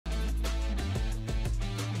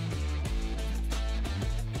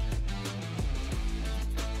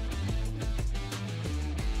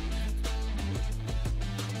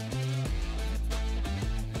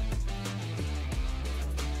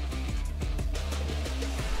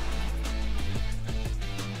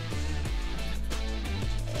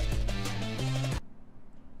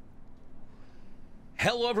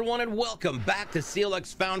Hello everyone and welcome back to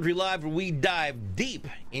CLX Foundry Live, where we dive deep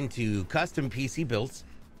into custom PC builds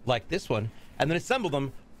like this one and then assemble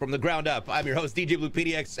them from the ground up. I'm your host DJ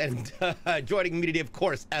BluePDX, and joining me today, of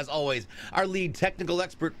course, as always, our lead technical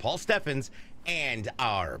expert Paul Steffens, and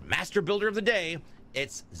our master builder of the day,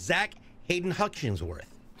 it's Zack Hayden Hutchinsworth.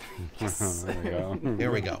 Yes. There we go.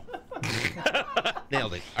 There we go.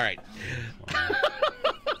 Nailed it. All right.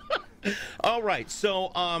 All right,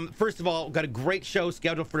 so first of all, we've got a great show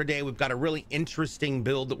scheduled for today. We've got a really interesting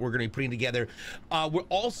build that we're going to be putting together. We're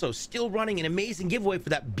also still running an amazing giveaway for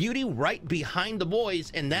that beauty right behind the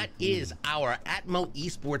boys, and that is our Atmo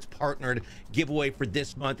Esports partnered giveaway for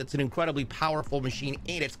this month. It's an incredibly powerful machine,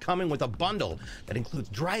 and it's coming with a bundle that includes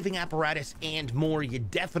driving apparatus and more. You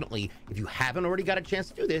definitely, if you haven't already got a chance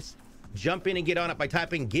to do this, jump in and get on it by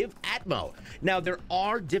typing Give Atmo. Now, there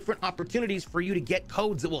are different opportunities for you to get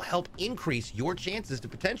codes that will help increase your chances to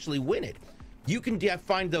potentially win it. You can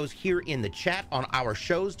find those here in the chat on our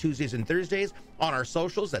shows, Tuesdays and Thursdays, on our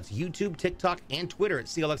socials. That's YouTube, TikTok, and Twitter at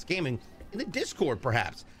CLX Gaming, in the Discord,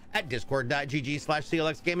 perhaps, at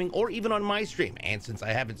discord.gg/CLX Gaming, or even on my stream. And since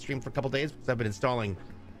I haven't streamed for a couple days because I've been installing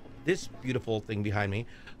this beautiful thing behind me,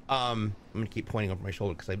 I'm going to keep pointing over my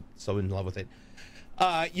shoulder because I'm so in love with it.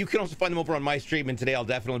 You can also find them over on my stream, and today I'll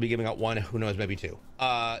definitely be giving out one, who knows, maybe two.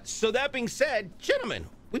 So that being said, gentlemen,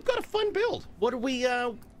 we've got a fun build. What are we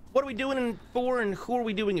doing it for, and who are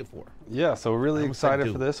we doing it for? Yeah, so we're really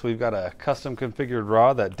excited for this. We've got a custom configured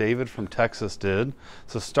RAW that David from Texas did.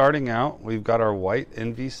 So starting out, we've got our white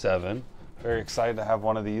NV7. Very excited to have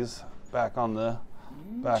one of these back on the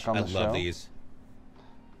show. I love these.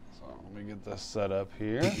 So let me get this set up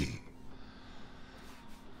here.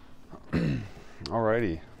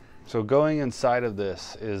 Alrighty, so going inside of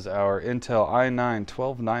this is our Intel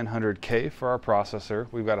i9-12900K for our processor.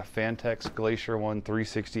 We've got a Phanteks Glacier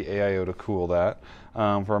 360 AIO to cool that. For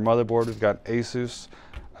our motherboard, we've got ASUS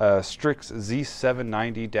Strix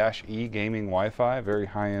Z790-E gaming Wi-Fi, very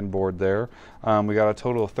high-end board there. We got a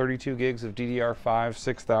total of 32 gigs of DDR5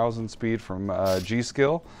 6000 speed from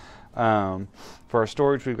GSkill. For our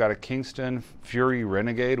storage, we've got a Kingston Fury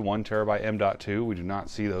Renegade 1TB M.2. We do not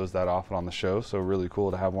see those that often on the show, so really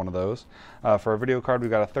cool to have one of those. For our video card, we've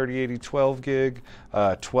got a 3080 12 gig,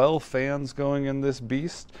 12 fans going in this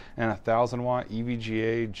beast, and a 1000-watt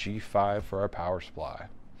EVGA G5 for our power supply.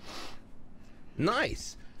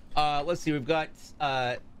 Nice. Let's see, we've got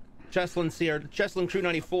Cheslin Crew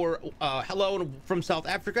 94. Hello from South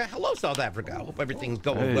Africa. Hello, South Africa. I hope everything's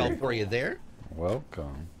going well for you there.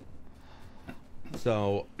 Welcome.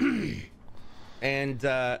 So, and,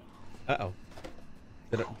 uh-oh.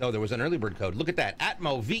 Oh, there was an early bird code. Look at that.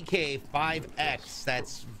 Atmo VK5X.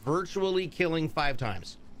 That's virtually killing 5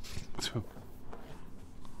 times.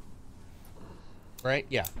 Right?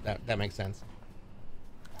 Yeah, that makes sense.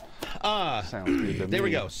 Sounds good to me. There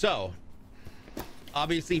we go. So,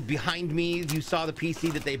 obviously, behind me, you saw the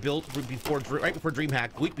PC that they built right before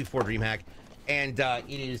DreamHack, the week before DreamHack, and it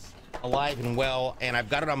is alive and well, and I've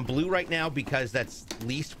got it on blue right now because that's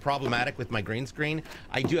least problematic with my green screen.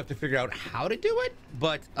 I do have to figure out how to do it,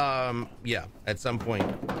 but yeah, at some point,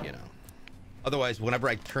 you know. Otherwise, whenever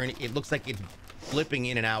I turn it, it looks like it's flipping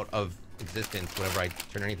in and out of existence whenever I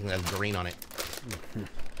turn anything that's green on it.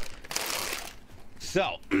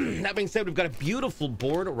 So, that being said, we've got a beautiful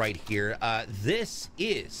board right here. This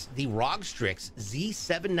is the ROG Strix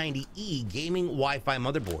Z790E gaming Wi-Fi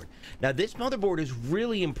motherboard. Now, this motherboard is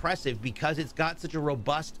really impressive because it's got such a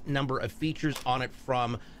robust number of features on it,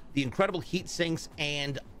 from the incredible heat sinks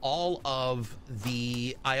and all of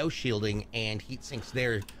the I/O shielding and heat sinks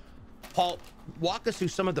there. Paul, walk us through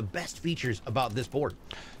some of the best features about this board.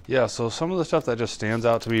 Yeah, so some of the stuff that just stands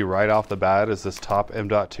out to me right off the bat is this top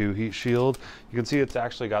M.2 heat shield. You can see it's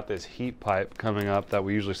actually got this heat pipe coming up that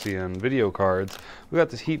we usually see in video cards. We got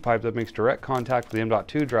this heat pipe that makes direct contact with the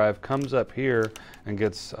M.2 drive, comes up here and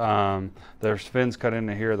gets, there's fins cut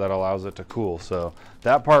into here that allows it to cool. So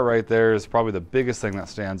that part right there is probably the biggest thing that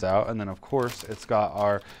stands out. And then of course it's got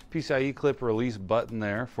our PCIe clip release button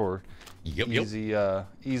there for easy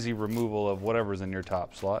removal of whatever's in your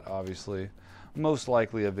top slot, obviously. Most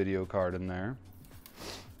likely a video card in there.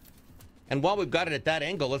 And while we've got it at that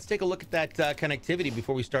angle, let's take a look at that connectivity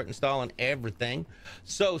before we start installing everything.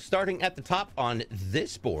 So starting at the top on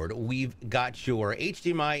this board, we've got your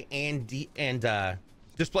HDMI and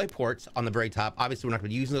display ports on the very top. Obviously, we're not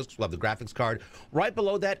going to be using those because we'll have the graphics card. Right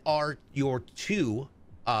below that are your 2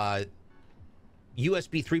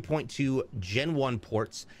 USB 3.2 Gen 1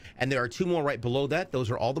 ports, and there are 2 more right below that.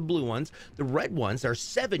 Those are all the blue ones. The red ones are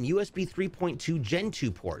 7 USB 3.2 Gen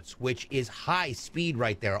 2 ports, which is high speed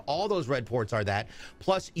right there. All those red ports are that.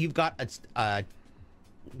 Plus, you've got a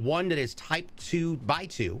one that is type 2 by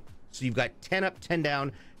 2. So you've got 10 up, 10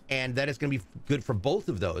 down, and that is going to be good for both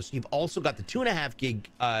of those. You've also got the 2.5 gig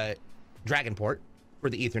Dragon port for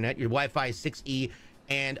the Ethernet, your Wi-Fi 6E,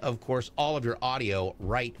 and of course all of your audio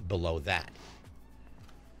right below that.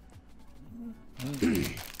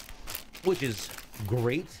 Which is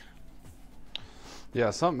great. Yeah,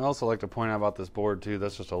 something else I'd like to point out about this board too,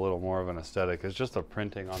 that's just a little more of an aesthetic, is just the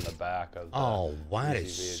printing on the back of the wow, that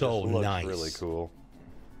is so nice. Really cool.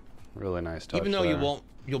 Really nice touch. Even though there.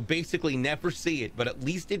 you'll basically never see it, but at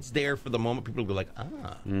least it's there for the moment. People will be like,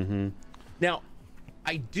 ah. Now,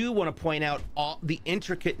 I do want to point out all the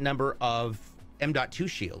intricate number of M.2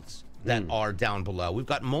 shields that are down below. We've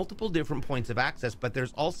got multiple different points of access, but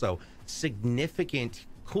there's also significant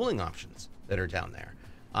cooling options that are down there.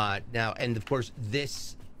 Now, and of course,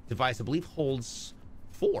 this device, I believe, holds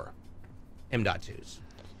 4 M.2s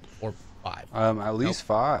or 5. At least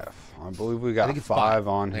 5. I believe we got 5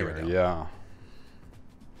 on here. Yeah.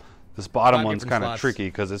 This bottom one's kind of tricky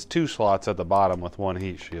because it's 2 slots at the bottom with 1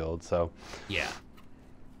 heat shield. So. Yeah.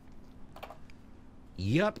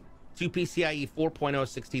 Yep. 2 PCIe 4.0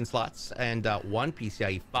 16 slots and 1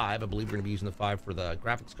 PCIe 5. I believe we're going to be using the 5 for the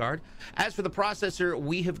graphics card. As for the processor,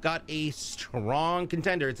 we have got a strong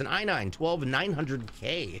contender. It's an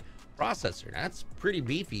i9-12900K processor. That's pretty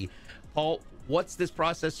beefy. Paul, what's this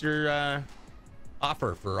processor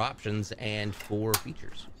offer for options and for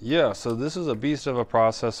features? Yeah, so this is a beast of a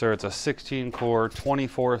processor. It's a 16-core,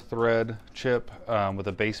 24-thread chip with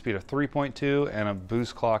a base speed of 3.2 and a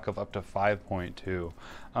boost clock of up to 5.2.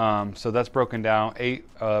 So that's broken down 8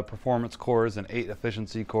 performance cores and 8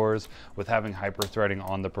 efficiency cores, with having hyper-threading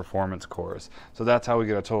on the performance cores. So that's how we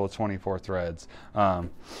get a total of 24 threads.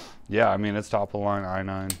 Yeah, I mean, it's top-of-the-line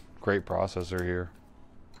i9. Great processor here.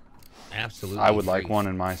 Absolutely. I would like one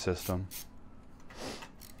in my system.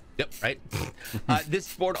 Yep, right.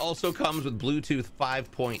 This board also comes with Bluetooth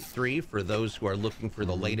 5.3 for those who are looking for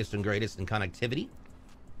the latest and greatest in connectivity.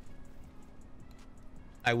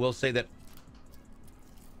 I will say that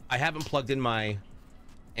I haven't plugged in my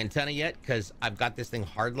antenna yet because I've got this thing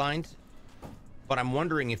hardlined, but I'm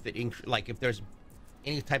wondering if it if there's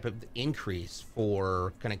any type of increase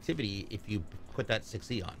for connectivity if you put that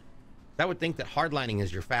 6E on. I would think that hardlining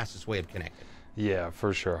is your fastest way of connecting. Yeah,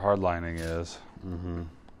 for sure. Hardlining is.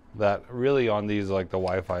 That really on these, like the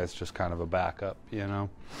Wi-Fi, is just kind of a backup, you know?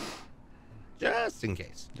 Just in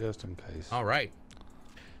case. Just in case. All right.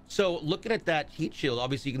 So looking at that heat shield,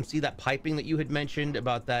 obviously you can see that piping that you had mentioned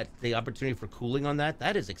about that, the opportunity for cooling on that.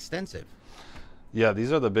 That is extensive. Yeah,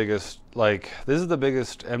 these are the biggest, like, this is the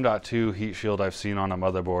biggest M.2 heat shield I've seen on a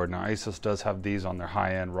motherboard. Now, ASUS does have these on their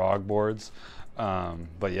high-end ROG boards.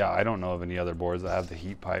 But yeah, I don't know of any other boards that have the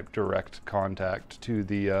heat pipe direct contact to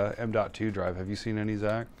the M.2 drive. Have you seen any,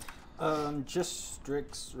 Zach? Just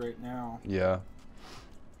Strix right now. Yeah.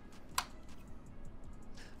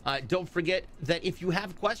 Don't forget that if you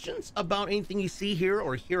have questions about anything you see here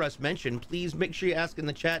or hear us mention, please make sure you ask in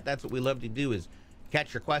the chat. That's what we love to do, is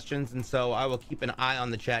catch your questions. And so I will keep an eye on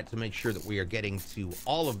the chat to make sure that we are getting to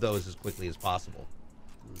all of those as quickly as possible.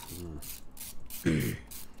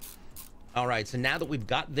 All right, so now that we've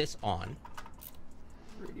got this on,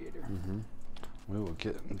 radiator. We will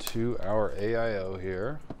get into our AIO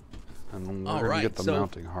here, and we're going to get the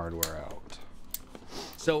mounting hardware out.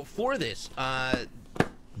 So for this,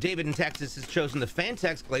 David in Texas has chosen the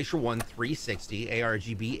Phanteks Glacier 1 360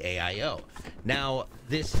 ARGB AIO. Now,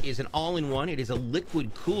 this is an all-in-one. It is a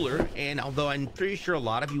liquid cooler, and although I'm pretty sure a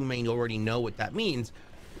lot of you may already know what that means,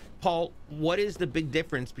 Paul, what is the big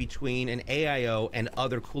difference between an AIO and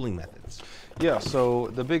other cooling methods? Yeah, so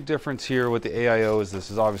the big difference here with the AIO is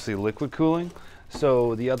this is obviously liquid cooling.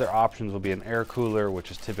 So the other options will be an air cooler,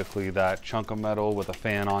 which is typically that chunk of metal with a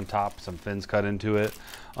fan on top, some fins cut into it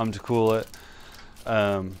to cool it.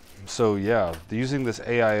 So yeah, using this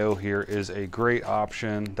AIO here is a great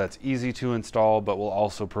option that's easy to install, but will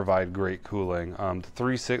also provide great cooling.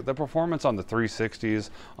 The performance on the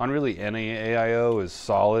 360s on really any AIO is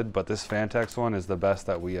solid, but this Phanteks one is the best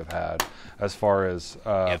that we have had as far as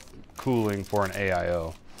cooling for an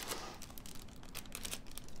AIO.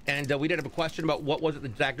 And we did have a question about what was it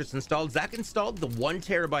that Zack just installed. Zack installed the 1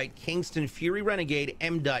 terabyte Kingston Fury Renegade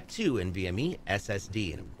M.2 NVMe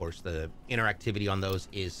SSD. And of course, the interactivity on those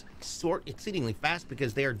is exceedingly fast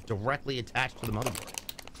because they are directly attached to the motherboard.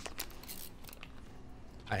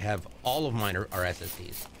 I have all of mine are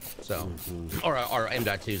SSDs, so, or are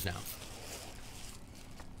M.2s now.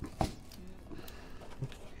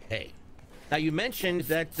 Okay. Now, you mentioned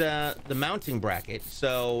that the mounting bracket.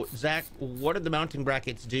 So, Zach, what do the mounting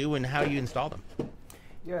brackets do and how do you install them?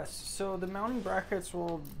 Yes, so the mounting brackets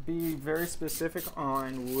will be very specific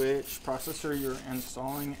on which processor you're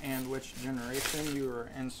installing and which generation you're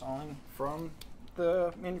installing from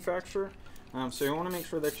the manufacturer. So you want to make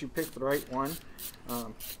sure that you pick the right one.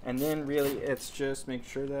 And then really it's just make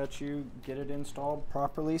sure that you get it installed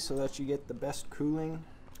properly so that you get the best cooling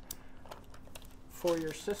for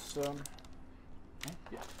your system.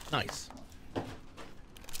 Yeah. Nice.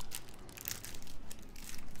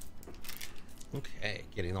 Okay,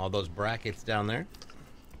 getting all those brackets down there.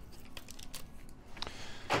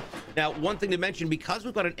 Now, one thing to mention, because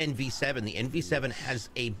we've got an NV7, the NV7 has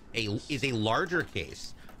is a larger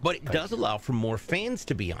case, but it does allow for more fans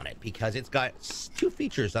to be on it because it's got two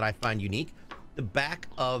features that I find unique. The back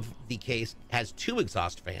of the case has 2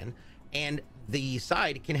 exhaust fan, and the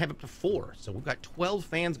side can have up to 4. So we've got 12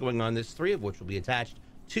 fans going on this, 3 of which will be attached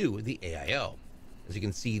to the AIO. As you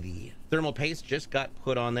can see, the thermal paste just got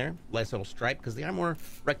put on there. Nice little stripe because they are more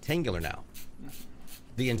rectangular now.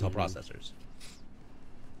 The Intel processors.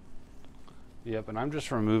 Yep, and I'm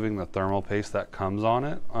just removing the thermal paste that comes on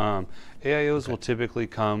it. AIOs will typically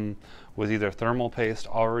come with either thermal paste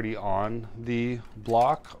already on the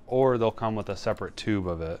block, or they'll come with a separate tube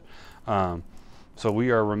of it. So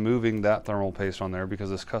we are removing that thermal paste on there because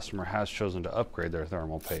this customer has chosen to upgrade their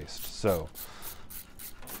thermal paste. So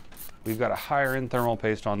we've got a higher end thermal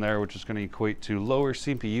paste on there, which is going to equate to lower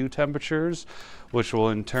CPU temperatures, which will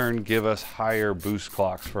in turn give us higher boost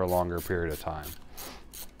clocks for a longer period of time.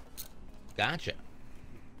 Gotcha.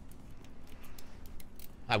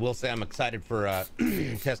 I will say I'm excited for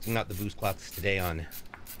testing out the boost clocks today on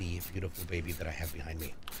the beautiful baby that I have behind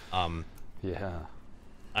me. Yeah.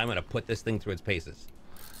 I'm going to put this thing through its paces.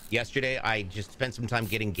 Yesterday, I just spent some time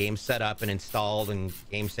getting games set up and installed and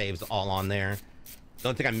game saves all on there. The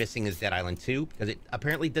only thing I'm missing is Dead Island 2 because it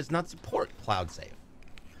apparently does not support cloud save.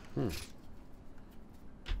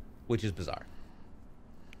 Which is bizarre.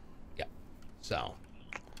 Yeah. So,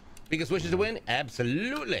 biggest wishes to win?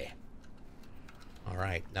 Absolutely. All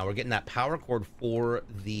right. Now we're getting that power cord for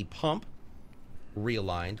the pump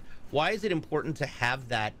realigned. Why is it important to have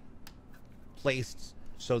that placed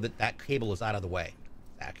so that that cable is out of the way,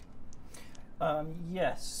 Zach?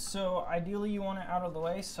 Yes, so ideally you want it out of the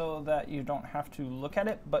way so that you don't have to look at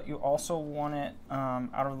it, but you also want it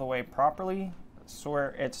out of the way properly so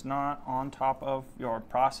where it's not on top of your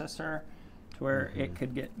processor to where it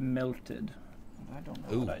could get melted. I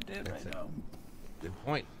don't know what I did right now. Good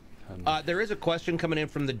point. There is a question coming in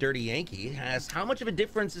from the Dirty Yankee. Asks, how much of a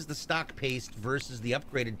difference is the stock paste versus the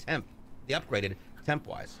upgraded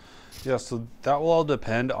temp-wise? Yeah, so that will all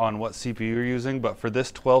depend on what CPU you're using, but for this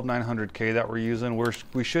 12900K that we're using,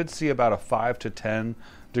 we should see about a 5 to 10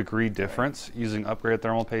 degree difference using upgraded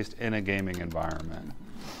thermal paste in a gaming environment.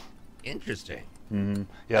 Interesting. Yeah,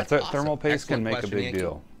 That's awesome. Thermal paste Excellent can make a question, big Yankee.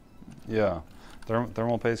 deal. Yeah,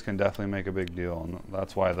 thermal paste can definitely make a big deal, and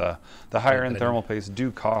that's why the higher end thermal paste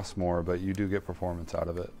do cost more, but you do get performance out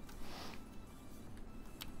of it.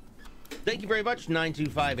 Thank you very much,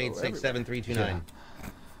 925-867-329. Yeah.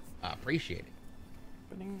 Appreciate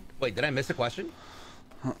it. Wait, did I miss a question?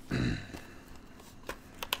 No,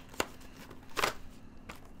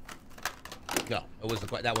 that was the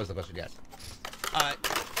question, yes.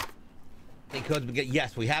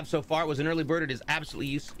 Yes, we have so far. It was an early bird. It is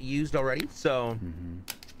absolutely used already. So,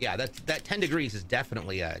 yeah, that 10 degrees is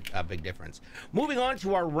definitely a big difference. Moving on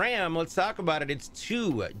to our RAM, let's talk about it. It's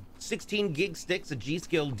 2 16 gig sticks, a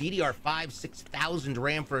GSkill DDR5 6000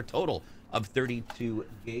 RAM for a total of 32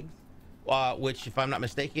 gigs, which, if I'm not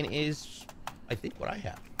mistaken, is, I think, what I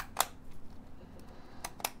have.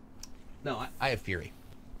 No, I have Fury.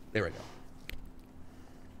 There we go.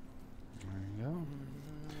 There you go.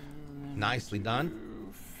 Nicely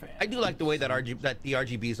done. I do like the way that the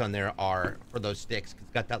RGBs on there are for those sticks.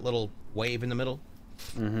 It's got that little wave in the middle.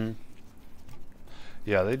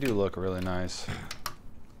 Yeah, they do look really nice.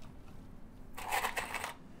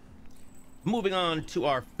 Moving on to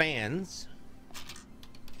our fans.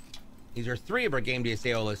 These are 3 of our Gamdias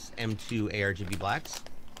Aeolus M2 ARGB blacks.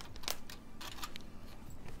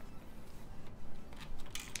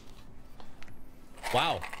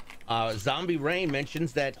 Wow. Zombie Rain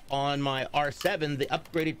mentions that on my R7, the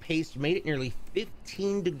upgraded paste made it nearly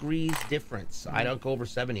 15 degrees difference. I don't go over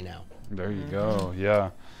 70 now. There you go. Yeah,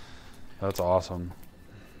 that's awesome.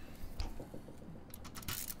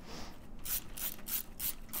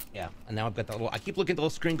 Yeah, and now I've got that little, I keep looking at the little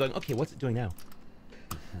screen going, okay, what's it doing now?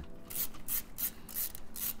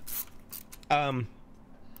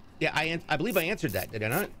 Yeah, I believe I answered that, did I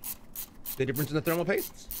not? The difference in the thermal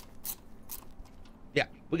pastes? Yeah,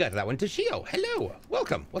 we got that one. Toshio, hello,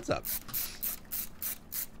 welcome, what's up?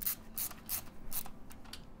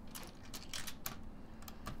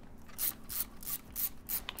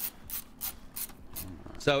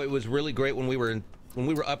 So it was really great when we were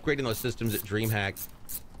upgrading those systems at DreamHack.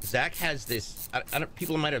 Zack has this. I don't.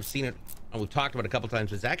 People might have seen it. And we've talked about it a couple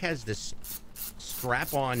times. But Zack has this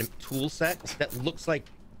strap-on tool set that looks like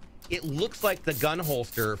the gun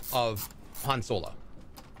holster of Han Solo.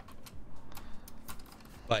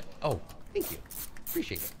 But oh, thank you,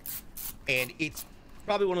 appreciate it. And it's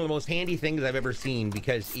probably one of the most handy things I've ever seen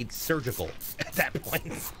because it's surgical at that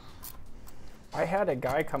point. I had a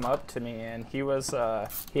guy come up to me and he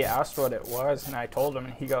asked what it was, and I told him,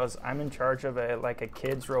 and he goes, "I'm in charge of a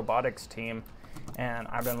kids robotics team, and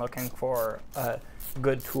I've been looking for a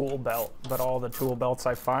good tool belt, but all the tool belts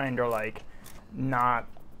I find are like not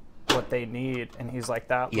what they need." And he's like,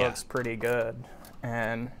 "That looks pretty good."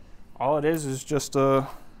 And all it is just a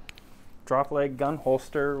drop leg gun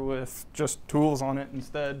holster with just tools on it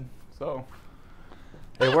instead. So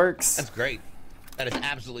it works. That's great. That is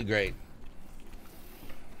absolutely great.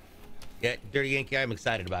 Yeah, Dirty Yankee, I'm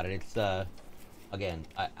excited about it. It's again,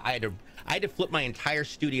 I had to flip my entire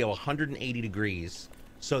studio 180 degrees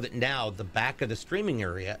so that now the back of the streaming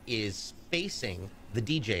area is facing the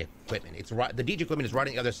DJ equipment. It's right, the DJ equipment is right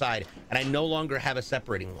on the other side, and I no longer have a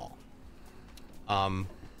separating wall.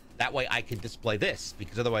 That way I could display this,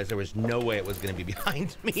 because otherwise there was no way it was going to be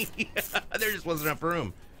behind me. There just wasn't enough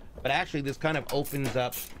room. But actually, this kind of opens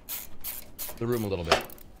up the room a little bit.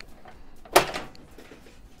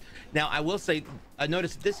 Now, I will say,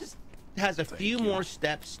 notice this has a few more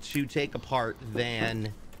steps to take apart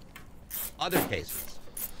than other cases.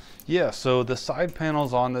 Yeah, so the side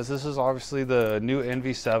panels on this is obviously the new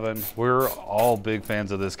NV7. We're all big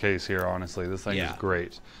fans of this case here, honestly. This thing is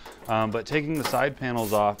great. But taking the side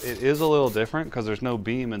panels off, it is a little different because there's no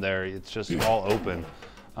beam in there. It's just all open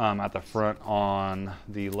at the front on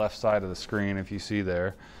the left side of the screen, if you see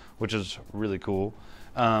there, which is really cool.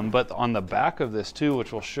 But on the back of this too,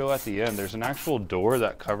 which we'll show at the end, there's an actual door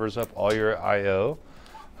that covers up all your I/O.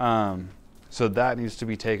 So that needs to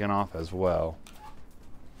be taken off as well.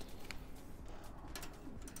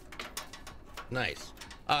 Nice.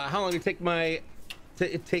 How long did it take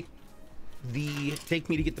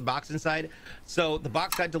me to get the box inside? So the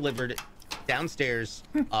box got delivered downstairs.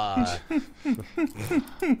 Can I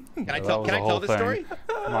tell the story?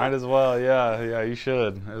 Might as well. Yeah, you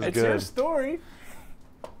should. It was it's good. your story.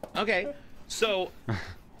 Okay, so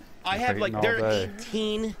I have there are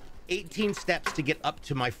 18 steps to get up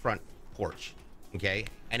to my front porch. Okay,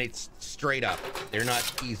 and it's straight up. They're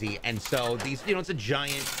not easy, and so these, it's a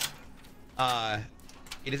giant.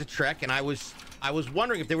 It is a trek, and I was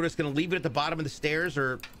wondering if they were just going to leave it at the bottom of the stairs,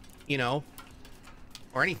 or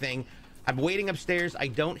or anything. I'm waiting upstairs. I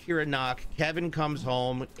don't hear a knock. Kevin comes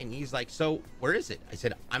home, and he's like, "So where is it?" I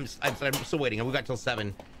said, "I'm still waiting." And we got till 7,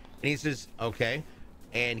 and he says, "Okay,"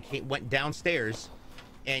 and he went downstairs,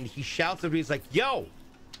 and he shouts at me. He's like, "Yo,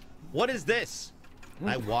 what is this?" And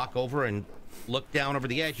I walk over and look down over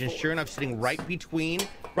the edge, and sure enough, sitting right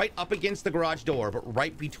up against the garage door, but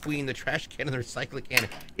right between the trash can and the recycling can,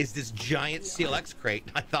 is this giant CLX crate.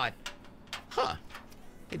 I thought, huh,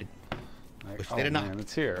 wish they did not. Man,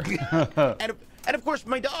 it's here. and of course,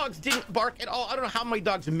 my dogs didn't bark at all. I don't know how my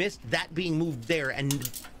dogs missed that being moved there,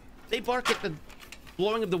 and they bark at the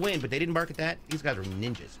blowing of the wind, but they didn't bark at that. These guys are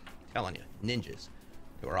ninjas. I'm telling you, ninjas.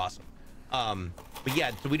 They were awesome. But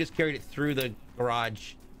yeah, so we just carried it through the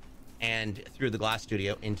garage and through the glass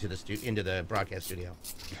studio into the broadcast studio.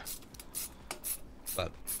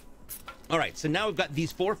 But all right, so now we've got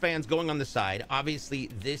these 4 fans going on the side. Obviously,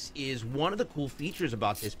 this is one of the cool features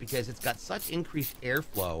about this because it's got such increased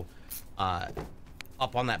airflow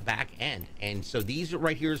up on that back end. And so these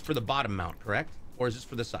right here is for the bottom mount, correct? Or is this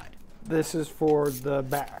for the side? This is for the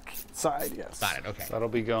back side, yes. Got it, okay. So that'll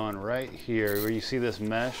be going right here. Where you see this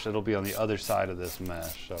mesh, it'll be on the other side of this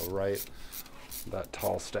mesh. So right, that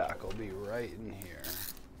tall stack will be right in here.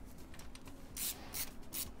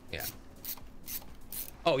 Yeah.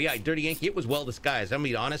 Oh yeah, Dirty Yankee, it was well disguised. I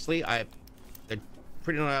mean, honestly,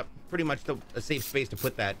 pretty much a safe space to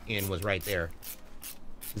put that in was right there.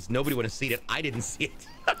 Because nobody would have seen it. I didn't see it.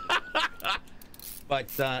 But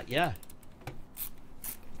yeah.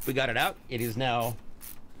 We got it out. It is now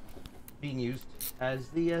being used as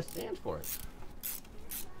the stand for it,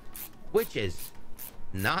 which is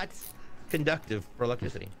not conductive for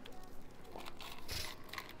electricity.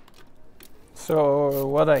 So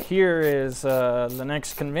what I hear is the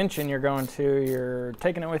next convention you're going to, you're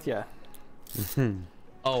taking it with you.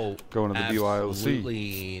 Oh, going to the BYOC.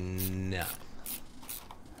 Absolutely not.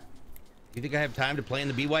 You think I have time to play in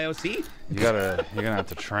the BYOC? You're gonna have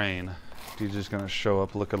to train. He's just gonna show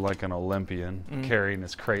up looking like an Olympian, carrying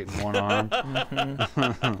his crate in one arm.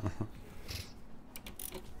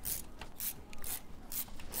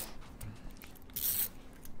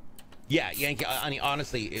 Yeah, Yankee. I mean,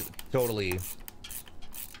 honestly, it totally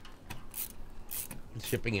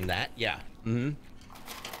shipping in that. Yeah. Mm-hmm.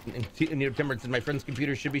 And near Timber says my friend's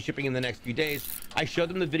computer should be shipping in the next few days. I showed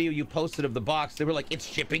them the video you posted of the box. They were like, "It's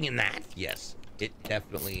shipping in that." Yes, it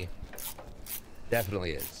definitely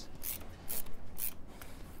is.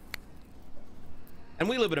 And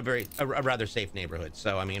we live in a rather safe neighborhood,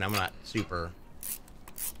 so I mean, I'm not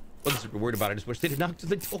wasn't super worried about it. I just wish they'd knock to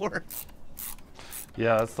the door.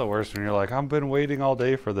 Yeah, that's the worst when you're like, I've been waiting all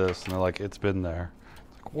day for this, and they're like, it's been there.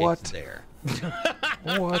 It's like, what? It's there.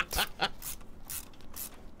 What?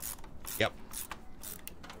 Yep.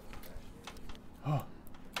 Oh.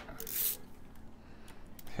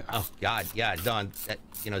 Oh God, yeah, Don. That,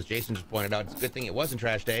 as Jason just pointed out, it's a good thing it wasn't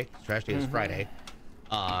trash day. Trash day was Friday.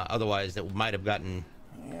 Otherwise, it might have gotten.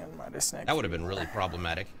 Yeah, might have snagged. That would have been really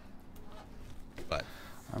problematic. But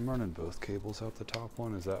I'm running both cables out the top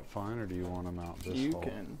one. Is that fine, or do you want them out this hole? You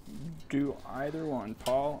can do either one,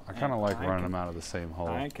 Paul. I kind of like running them out of the same hole.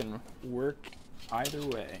 I can work either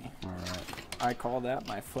way. All right. I call that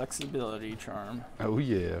my flexibility charm. Oh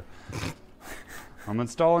yeah. I'm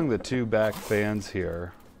installing the 2 back fans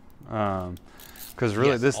here, because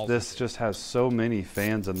really this just has so many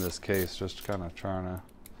fans in this case. Just kind of trying to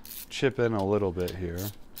chip in a little bit here.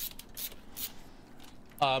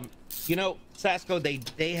 Sasco,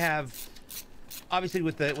 they have obviously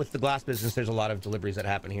with the glass business, there's a lot of deliveries that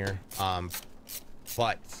happen here.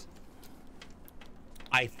 But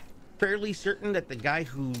I'm fairly certain that the guy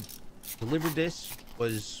who delivered this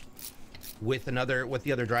was with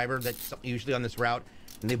the other driver that's usually on this route,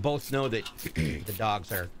 and they both know that the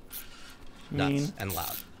dogs are nuts and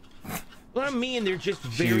loud. Well, I mean, they're just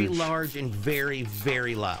very large and very,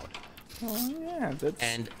 very loud. Oh yeah, that's.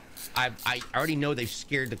 And I already know they've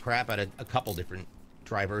scared the crap out of a couple different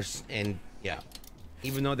drivers, and yeah,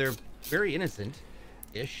 even though they're very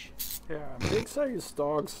innocent-ish. Yeah, big-sized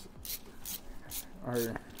dogs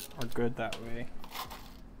are good that way.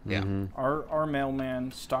 Yeah. Our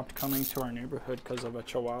mailman stopped coming to our neighborhood because of a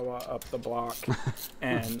Chihuahua up the block,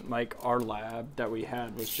 and like our lab that we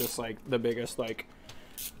had was just like the biggest like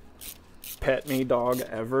pet me dog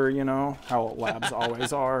ever. You know how labs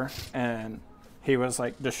always are, and he was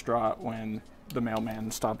like distraught when the mailman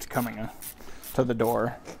stopped coming to the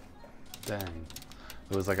door. Dang.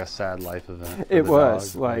 It was like a sad life event. It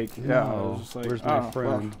was dog. like, yeah, no, it was just like, where's my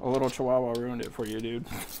friend? Well, a little Chihuahua ruined it for you, dude.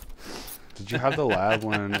 Did you have the lab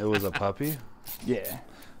when it was a puppy? Yeah.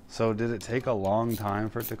 So did it take a long time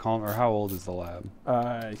for it to calm, or how old is the lab?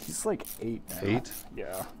 He's like 8 now. 8?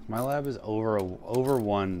 Yeah. My lab is over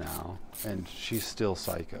 1 now, and she's still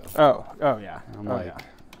psycho. Oh yeah. And I'm like,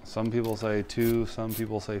 some people say 2, some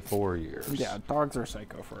people say 4 years. Yeah, dogs are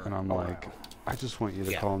psycho for. And I'm like, I just want you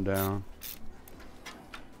to Yeah. calm down.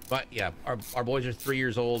 But yeah, our boys are 3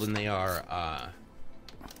 years old, and they are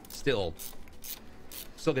still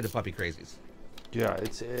get the puppy crazies. Yeah,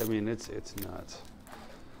 it's nuts.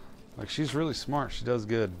 Like, she's really smart. She does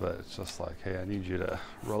good, but it's just like, hey, I need you to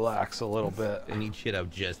relax a little bit. I need you to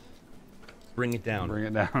just bring it down. Bring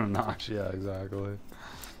it down a notch. Yeah, exactly.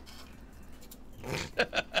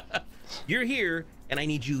 You're here, and I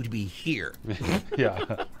need you to be here.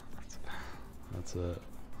 Yeah. That's it.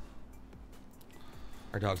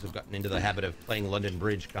 Our dogs have gotten into the habit of playing London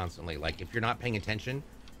Bridge constantly. Like, if you're not paying attention,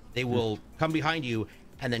 they will come behind you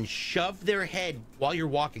and then shove their head while you're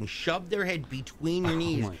walking, shove their head between your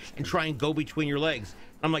knees and try and go between your legs.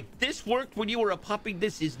 I'm like, this worked when you were a puppy.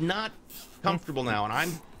 This is not comfortable now. And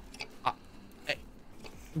I'm,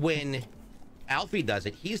 when Alfie does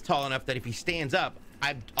it, he's tall enough that if he stands up,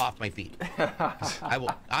 I'm off my feet.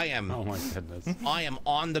 I am. Oh my goodness. I am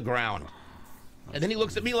on the ground. And then he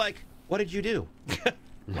looks at me like, what did you do?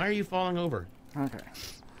 Why are you falling over? Okay.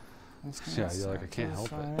 Yeah, you're like, I can't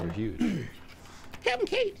help it. They're huge. Captain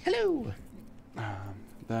Kate, hello.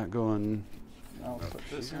 That going. I'll put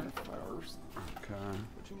this in first. Okay.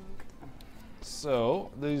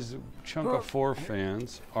 So these chunk of 4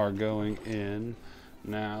 fans are going in.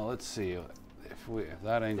 Now let's see if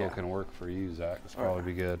that angle can work for you, Zach. This probably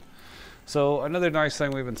be good. So another nice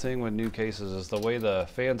thing we've been seeing with new cases is the way the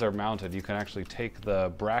fans are mounted. You can actually take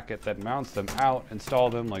the bracket that mounts them out,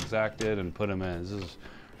 install them like Zach did, and put them in. This is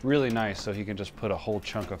really nice, so he can just put a whole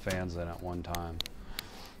chunk of fans in at one time.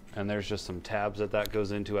 And there's just some tabs that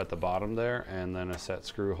goes into at the bottom there, and then a set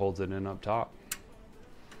screw holds it in up top.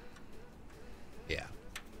 Yeah.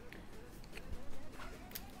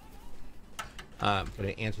 I'm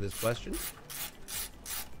going to answer this question.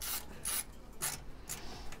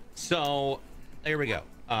 So, there we go.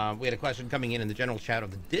 We had a question coming in the general chat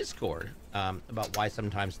of the Discord about why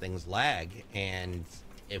sometimes things lag. And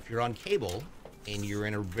if you're on cable, and you're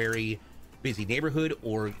in a very busy neighborhood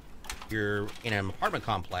or you're in an apartment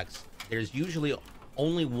complex, there's usually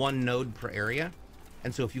only one node per area.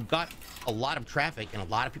 And so if you've got a lot of traffic and a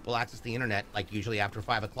lot of people access the internet, like usually after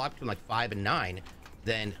 5 o'clock, between like 5 and 9,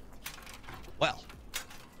 then, well,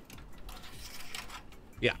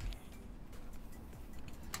 yeah.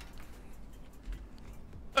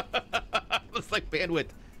 Looks like bandwidth.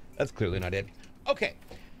 That's clearly not it. Okay.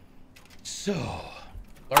 So,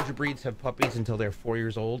 larger breeds have puppies until they're 4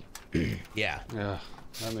 years old. Yeah. Yeah,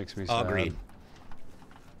 that makes me sad. Agreed.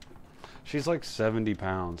 She's like 70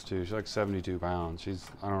 pounds too. She's like 72 pounds.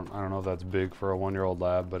 I don't know if that's big for a 1-year-old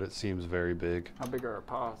lab, but it seems very big. How big are her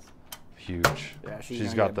paws? Huge. Yeah,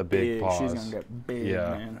 she's got the big paws. She's gonna get big,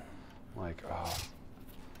 yeah. man. Like, oh.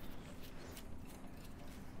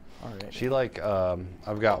 Alright. She like,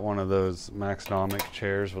 I've got one of those Maxnomic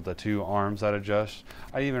chairs with the 2 arms that adjust.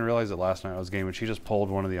 I didn't even realize it last night I was gaming. She just pulled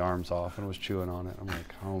one of the arms off and was chewing on it. I'm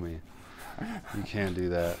like, homie, you can't do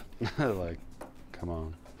that. Like, come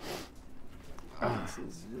on. This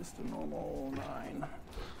is just a normal 9.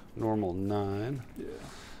 Normal 9. Yeah.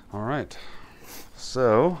 All right.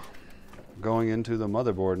 So, going into the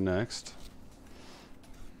motherboard next.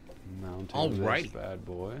 Mounting this bad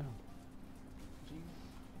boy.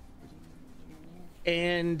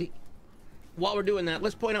 And while we're doing that,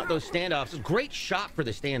 let's point out those standoffs. Great shot for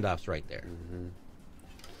the standoffs right there. Mm-hmm.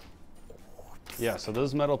 Yeah, so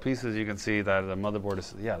those metal pieces, you can see that the motherboard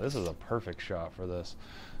is, yeah, this is a perfect shot for this.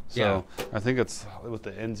 So yeah. I think it's with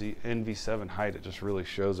the NV7 height, it just really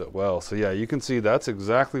shows it well. So yeah, you can see that's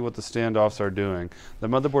exactly what the standoffs are doing. The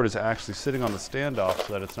motherboard is actually sitting on the standoff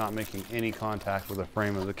so that it's not making any contact with the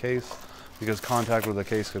frame of the case, because contact with the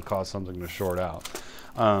case could cause something to short out.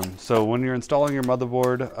 So when you're installing your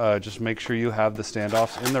motherboard, just make sure you have the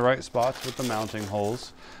standoffs in the right spots with the mounting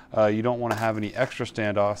holes. You don't want to have any extra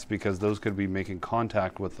standoffs because those could be making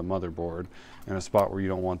contact with the motherboard in a spot where you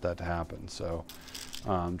don't want that to happen. So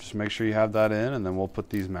just make sure you have that in, and then we'll put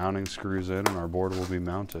these mounting screws in and our board will be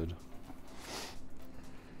mounted.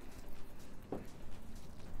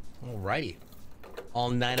 Alrighty. All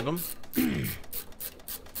 9 of them.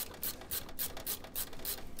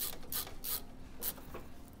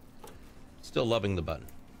 Still loving the button.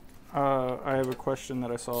 I have a question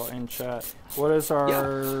that I saw in chat. What is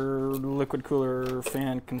our liquid cooler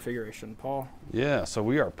fan configuration, Paul? Yeah, so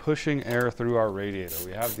we are pushing air through our radiator.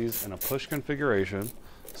 We have these in a push configuration.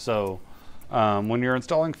 So when you're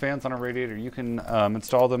installing fans on a radiator, you can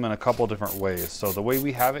install them in a couple different ways. So the way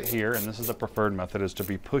we have it here, and this is the preferred method, is to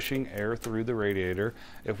be pushing air through the radiator.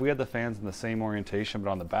 If we had the fans in the same orientation but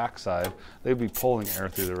on the back side, they'd be pulling air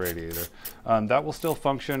through the radiator. That will still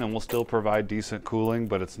function and will still provide decent cooling,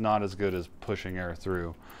 but it's not as good as pushing air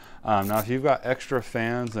through. Now if you've got extra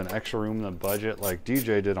fans and extra room in the budget like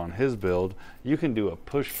DJ did on his build, you can do a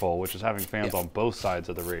push-pull, which is having fans on both sides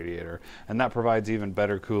of the radiator, and that provides even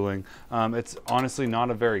better cooling. It's honestly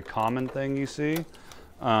not a very common thing you see,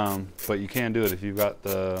 but you can do it if you've got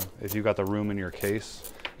the room in your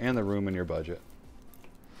case and the room in your budget.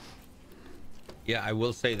 Yeah, I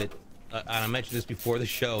will say that I mentioned this before the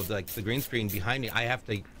show, like the green screen behind me, I have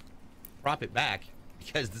to prop it back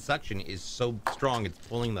because the suction is so strong, it's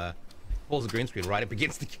pulls the green screen right up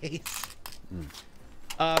against the case.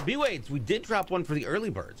 B-Wades, we did drop one for the early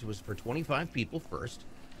birds. It was for 25 people first.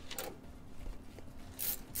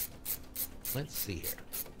 Let's see here.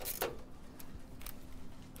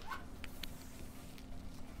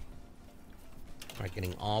 All right,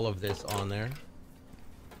 getting all of this on there.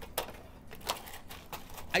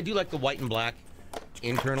 I do like the white and black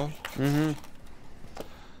internal. Mm-hmm.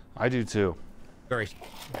 I do too. Very.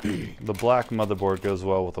 The black motherboard goes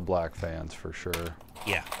well with the black fans for sure.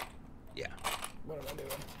 Yeah. Yeah. What am I doing?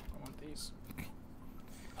 I want these.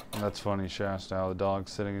 That's funny, Shasta. The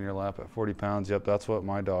dog's sitting in your lap at 40 pounds. Yep, that's what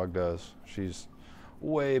my dog does. She's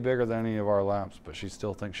way bigger than any of our laps, but she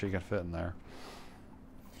still thinks she can fit in there.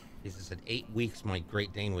 Jesus, at 8 weeks, my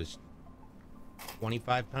Great Dane was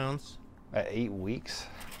 25 pounds. At 8 weeks?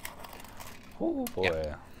 Oh boy.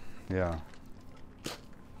 Yep. Yeah.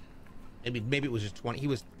 Maybe it was just 20. He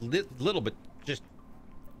was little, but just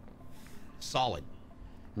solid.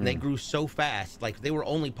 And they grew so fast. Like, they were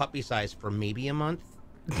only puppy size for maybe a month.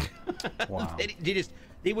 Wow.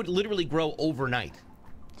 They would literally grow overnight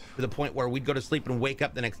to the point where we'd go to sleep and wake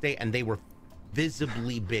up the next day and they were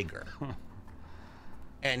visibly bigger.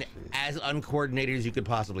 And as uncoordinated as you could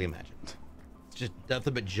possibly imagine. It's just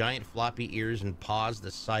nothing but giant floppy ears and paws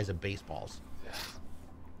the size of baseballs. Yeah.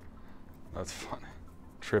 That's funny.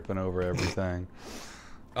 Tripping over everything.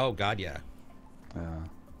 Oh God, yeah. Yeah.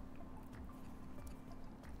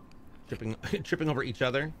 Tripping over each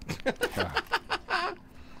other. Yeah.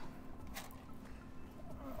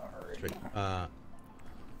 straight.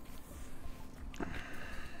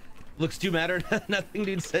 Looks too matter. Nothing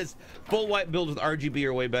dude says full white build with RGB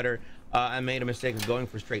are way better. I made a mistake of going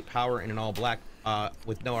for straight power in an all black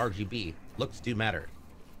with no RGB. Looks do matter.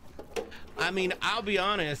 I mean, I'll be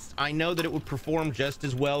honest, I know that it would perform just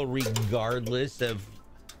as well regardless of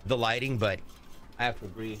the lighting, but I have to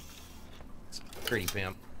agree, it's pretty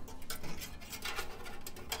pimp.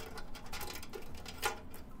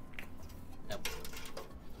 Yep.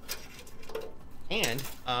 And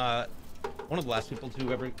one of the last people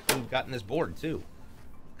to ever who've gotten this board too,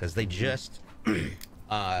 because they just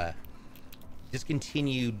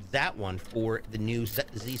discontinued that one for the new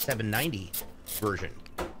Z790 version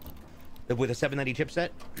with a 790 chipset.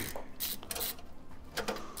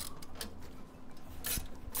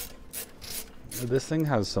 This thing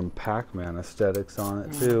has some Pac-Man aesthetics on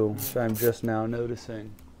it too, which I'm just now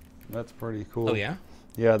noticing. That's pretty cool. Oh yeah?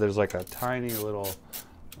 Yeah, there's like a tiny little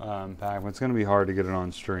Pac-Man. It's going to be hard to get it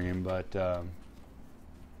on stream, but you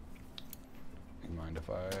mind if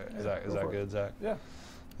I... Is that good, Zach? Yeah.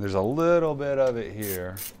 There's a little bit of it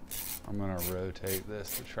here. I'm going to rotate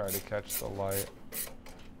this to try to catch the light.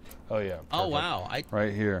 Oh yeah. Perfect. Oh wow.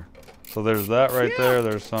 Right here. So there's that right there.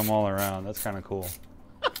 There's some all around. That's kind of cool.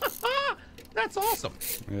 That's awesome.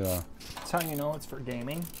 Yeah. That's how you know it's for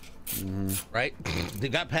gaming. Right? They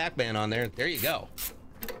got Pac-Man on there. There you go.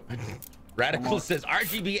 Radical says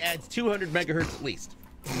RGB adds 200 megahertz at least.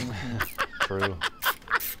 True.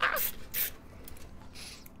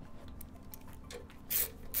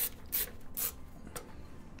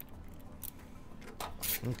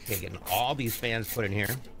 Okay, getting all these fans put in here.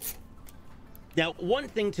 Now, one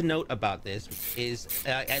thing to note about this is,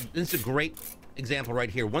 and this is a great example right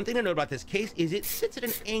here. One thing to note about this case is it sits at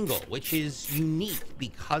an angle, which is unique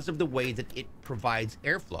because of the way that it provides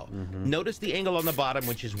airflow. Notice the angle on the bottom,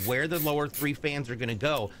 which is where the lower three fans are going to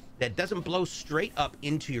go. That doesn't blow straight up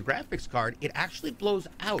into your graphics card. It actually blows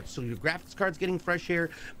out. So your graphics card's getting fresh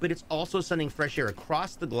air, but it's also sending fresh air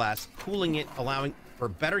across the glass, cooling it, allowing for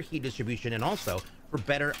better heat distribution and also for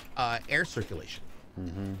better air circulation.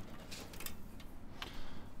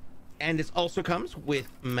 And this also comes with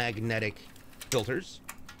magnetic filters.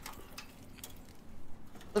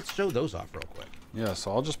 Let's show those off real quick. Yeah, so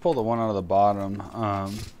I'll just pull the one out of the bottom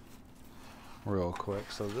real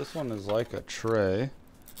quick. So this one is like a tray,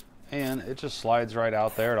 and it just slides right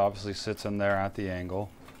out there. It obviously sits in there at the angle,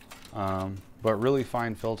 but really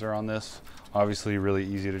fine filter on this. Obviously really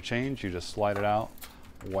easy to change. You just slide it out,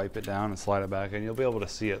 wipe it down, and slide it back in. You'll be able to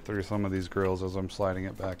see it through some of these grills as I'm sliding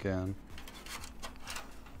it back in.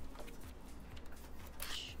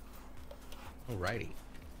 Alrighty.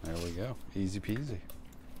 There we go. Easy peasy.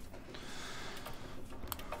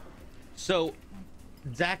 So,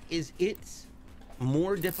 Zach, is it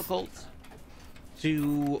more difficult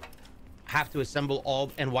to have to assemble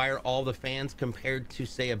all and wire all the fans compared to,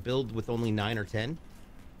 say, a build with only 9 or 10?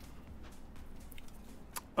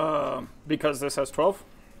 Because this has 12?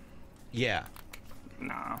 Yeah.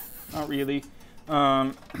 Nah, not really.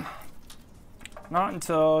 Not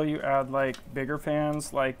until you add like bigger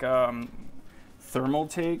fans, like thermal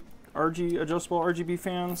take adjustable RGB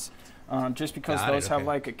fans, just because those have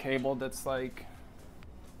like a cable that's like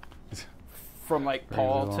from like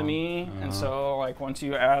Paul to me, and so like once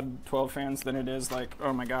you add 12 fans, then it is like,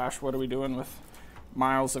 oh my gosh, what are we doing with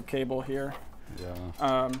miles of cable here?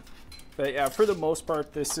 Yeah. But yeah, for the most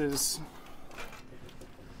part, this is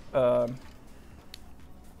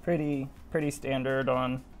pretty standard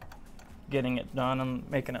on getting it done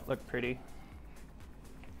and making it look pretty.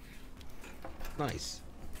 Nice.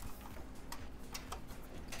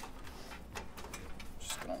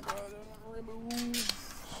 Just gonna go ahead and remove.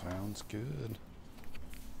 Sounds good.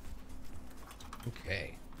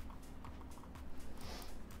 Okay.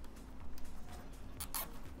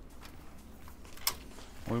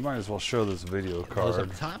 We might as well show this video Those card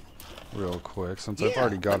up top. real quick since I've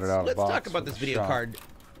already got it out of the box. Let's talk about this video card.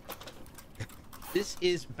 This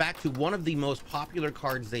is back to one of the most popular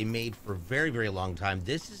cards they made for a very, very long time.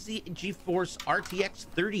 This is the GeForce RTX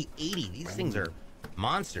 3080. These things are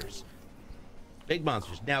monsters. Big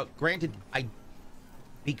monsters. Now, granted,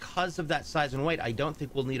 because of that size and weight, I don't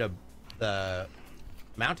think we'll need the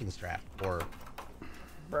mounting strap or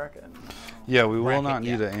bracket. Yeah, we will not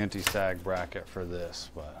need an anti-sag bracket for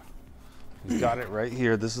this, but we've got it right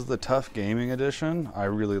here. This is the Tough Gaming Edition. I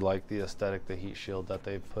really like the aesthetic, the heat shield that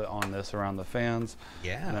they put on this around the fans.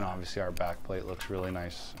 Yeah. And then obviously our back plate looks really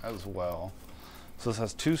nice as well. So this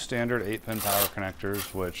has two standard 8-pin power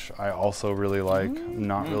connectors, which I also really like. I'm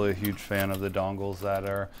not really a huge fan of the dongles that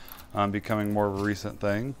are becoming more of a recent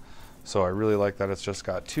thing. So I really like that it's just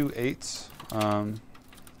got two 8s.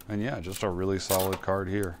 And And yeah, just a really solid card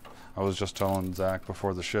here. I was just telling Zach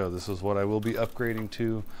before the show, this is what I will be upgrading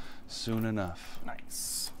to soon enough.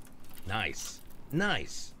 Nice. Nice.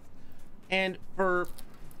 Nice. And for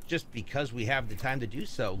just because we have the time to do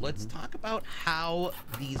so, let's talk about how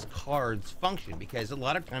these cards function, because a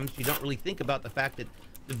lot of times you don't really think about the fact that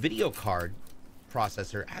the video card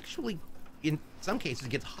processor actually, in some cases,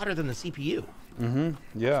 gets hotter than the CPU.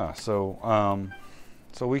 Yeah,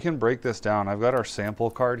 so we can break this down. I've got our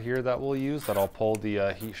sample card here that we'll use that I'll pull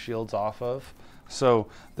the heat shields off of. So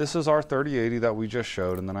this is our 3080 that we just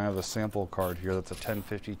showed, and then I have a sample card here that's a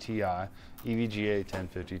 1050 Ti, EVGA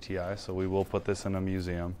 1050 Ti, so we will put this in a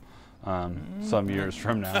museum some years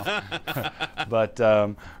from now. But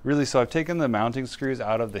really, so I've taken the mounting screws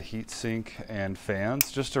out of the heatsink and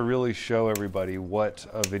fans just to really show everybody what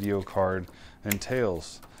a video card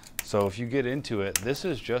entails. So if you get into it, this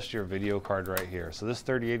is just your video card right here. So this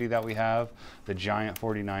 3080 that we have, the giant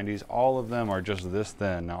 4090s, all of them are just this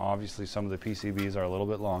thin. Now obviously some of the PCBs are a little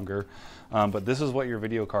bit longer, but this is what your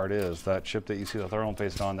video card is. That chip that you see the thermal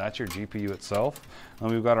paste on, that's your GPU itself.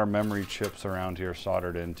 And we've got our memory chips around here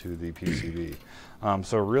soldered into the PCB.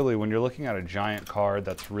 So really when you're looking at a giant card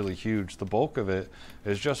that's really huge, the bulk of it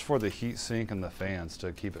is just for the heat sink and the fans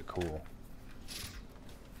to keep it cool.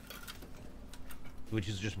 Which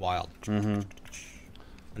is just wild. And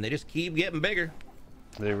they just keep getting bigger.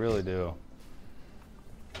 They really do.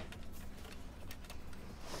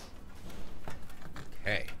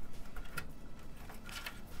 Okay.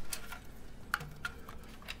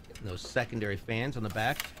 Getting those secondary fans on the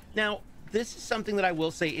back. Now, this is something that I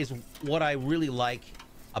will say is what I really like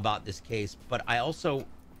about this case, but I also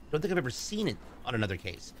don't think I've ever seen it on another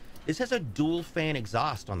case. This has a dual fan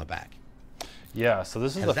exhaust on the back. Yeah, so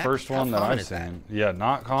this is the first one that I've seen. Yeah,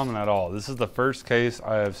 not common at all. This is the first case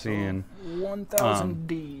I have seen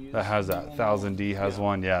 1000D that has that. 1000D has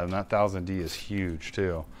one, yeah, and that 1000D is huge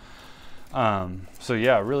too. So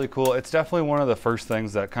yeah, really cool. It's definitely one of the first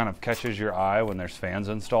things that kind of catches your eye when there's fans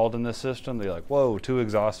installed in this system. They're like, whoa, 2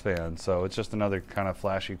 exhaust fans. So it's just another kind of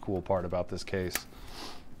flashy, cool part about this case.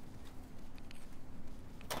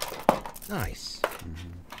 Nice.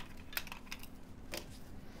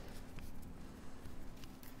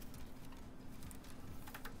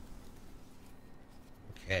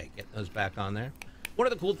 Okay, getting those back on there. One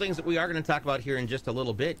of the cool things that we are going to talk about here in just a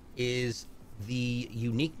little bit is the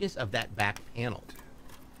uniqueness of that back panel.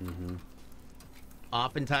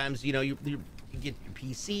 Oftentimes, you know, you get your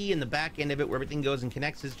PC and the back end of it where everything goes and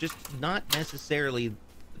connects is just not necessarily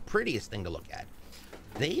the prettiest thing to look at.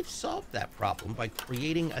 They've solved that problem by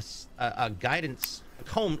creating a guidance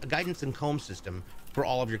and comb system for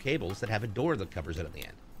all of your cables that have a door that covers it at the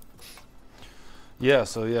end. Yeah,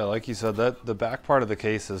 so yeah, like you said, that the back part of the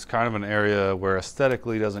case is kind of an area where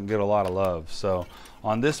aesthetically doesn't get a lot of love. So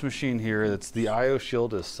on this machine here, it's the IO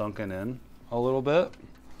shield is sunken in a little bit,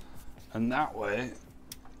 and that way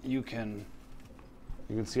you can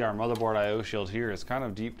see our motherboard IO shield here is kind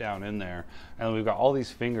of deep down in there, and we've got all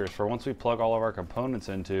these fingers for once we plug all of our components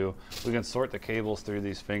into, we can sort the cables through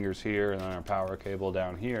these fingers here, and then our power cable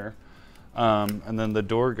down here. And then the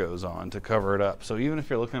door goes on to cover it up. So even if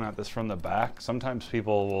you're looking at this from the back, sometimes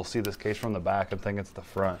people will see this case from the back and think it's the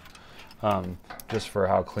front, just for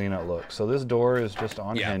how clean it looks. So this door is just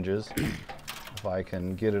on hinges, if I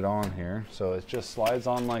can get it on here. So it just slides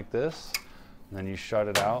on like this, and then you shut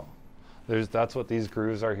it out. That's what these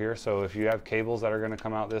grooves are here. So if you have cables that are going to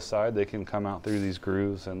come out this side, they can come out through these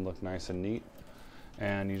grooves and look nice and neat.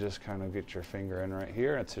 And you just kind of get your finger in right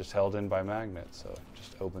here. It's just held in by magnets, so it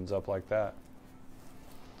just opens up like that.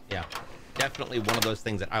 Yeah, definitely one of those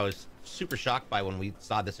things that I was super shocked by when we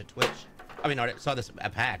saw this at Twitch. I mean, I saw this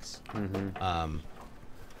at PAX.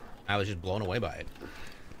 I was just blown away by it.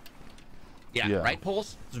 Yeah, right,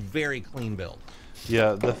 Pulse? It's a very clean build.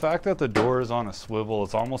 Yeah, the fact that the door is on a swivel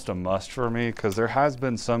is almost a must for me, because there has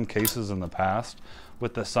been some cases in the past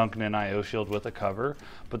with the sunken in IO shield with a cover,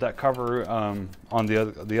 but that cover on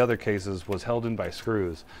the other cases was held in by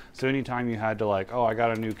screws. So anytime you had to, like, oh, I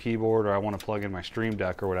got a new keyboard, or I want to plug in my Stream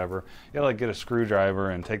Deck or whatever, you had to like get a screwdriver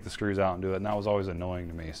and take the screws out and do it, and that was always annoying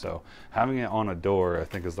to me. So having it on a door, I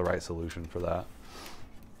think, is the right solution for that.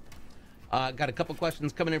 Got a couple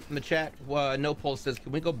questions coming in from the chat. No Pulse says,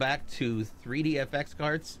 can we go back to 3DFX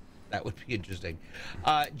cards? That would be interesting.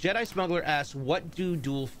 Jedi Smuggler asks, what do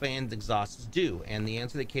dual fans exhausts do? And the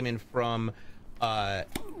answer that came in from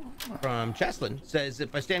Cheslin says,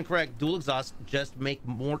 if I stand correct, dual exhausts just take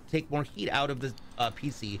more heat out of the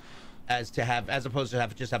PC as opposed to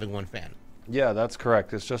just having one fan. Yeah, that's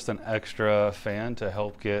correct. It's just an extra fan to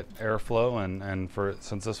help get airflow and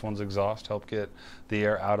since this one's exhaust, help get the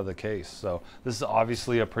air out of the case. So this is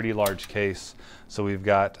obviously a pretty large case. So we've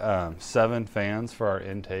got 7 fans for our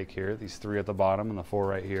intake here, these 3 at the bottom and the 4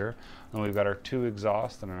 right here. And we've got our 2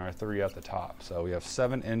 exhausts and then our 3 at the top. So we have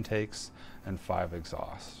 7 intakes and 5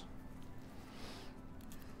 exhausts.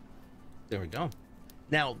 There we go.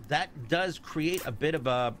 Now that does create a bit of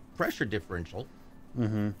a pressure differential.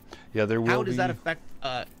 Mm-hmm. Yeah, there will be. How does that affect?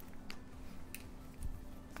 Go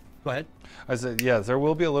ahead. I said, yes, there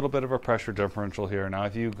will be a little bit of a pressure differential here. Now,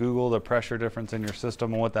 if you Google the pressure difference in your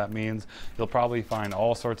system and what that means, you'll probably find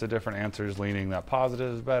all sorts of different answers leaning that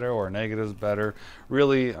positive is better or negative is better.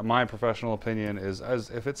 Really, my professional opinion is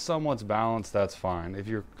if it's somewhat balanced, that's fine. If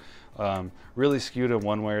you're really skewed in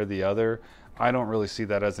one way or the other, I don't really see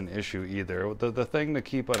that as an issue either. The thing to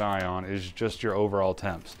keep an eye on is just your overall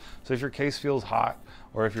temps. So if your case feels hot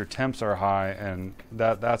or if your temps are high, and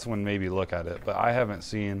that's when maybe look at it. But I haven't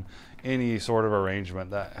seen any sort of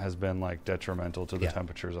arrangement that has been like detrimental to the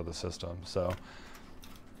temperatures of the system. So,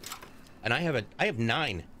 and I have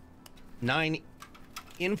 9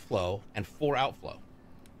 inflow and 4 outflow.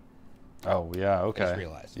 Oh yeah, okay. Just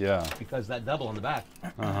realized. Yeah. Because that double on the back.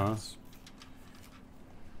 Uh-huh.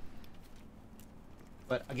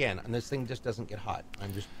 But again, and this thing just doesn't get hot.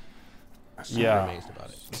 I'm just super amazed about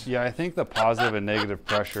it. Yeah, I think the positive and negative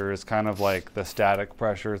pressure is kind of like the static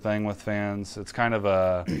pressure thing with fans. It's kind of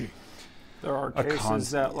a there are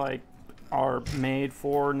cases that like are made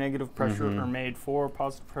for negative pressure or made for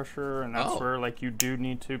positive pressure, and that's where like you do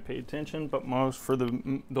need to pay attention. But most for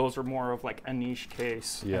those are more of like a niche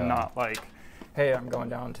case, and not like, hey, I'm going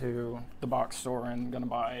down to the box store and gonna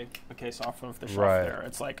buy a case off of the shelf there.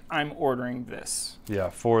 It's like I'm ordering this. Yeah,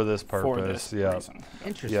 for this purpose. For this reason.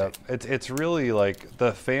 Interesting. Yeah, it's really like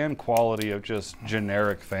the fan quality of just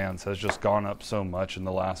generic fans has just gone up so much in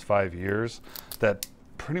the last 5 years that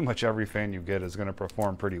pretty much every fan you get is going to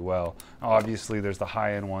perform pretty well. Obviously, there's the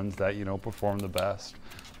high-end ones that, you know, perform the best,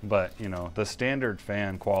 but you know, the standard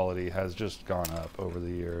fan quality has just gone up over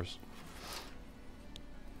the years.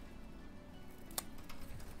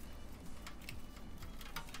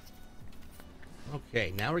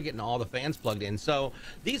 Okay, now we're getting all the fans plugged in. So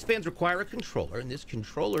these fans require a controller, and this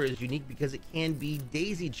controller is unique because it can be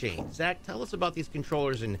daisy chained. Zach, tell us about these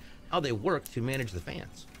controllers and how they work to manage the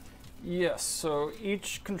fans. Yes, so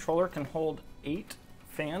each controller can hold 8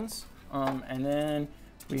 fans, and then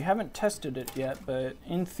we haven't tested it yet, but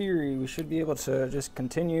in theory we should be able to just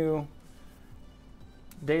continue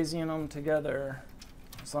daisying them together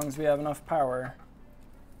as long as we have enough power,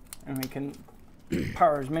 and we can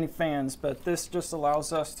power as many fans. But this just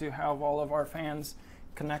allows us to have all of our fans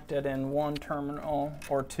connected in one terminal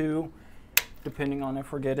or 2, depending on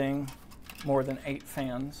if we're getting more than 8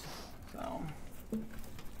 fans. So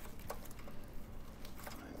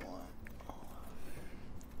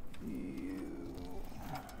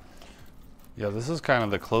yeah, this is kind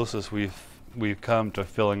of the closest we've come to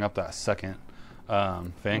filling up that second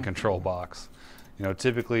fan control box. You know,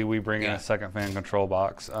 typically we bring in a second fan control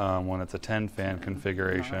box when it's a 10 fan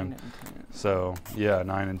configuration. So yeah,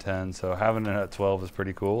 9 and 10. So having it at 12 is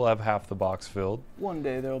pretty cool. We'll have half the box filled. One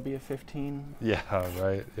day there'll be a 15. Yeah,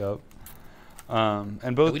 right. Yep.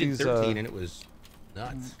 And both we did these 13 and it was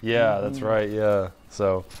nuts. Yeah, that's right. Yeah.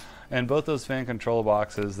 So, and both those fan control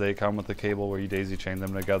boxes, they come with the cable where you daisy chain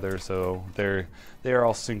them together, so they are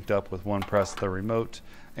all synced up with one press of the remote,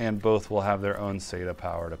 and both will have their own SATA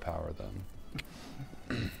power to power them.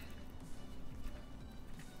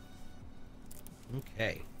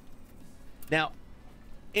 Okay. Now,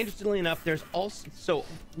 interestingly enough, there's also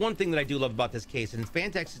one thing that I do love about this case, and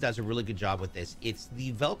Phanteks does a really good job with this. It's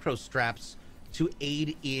the Velcro straps to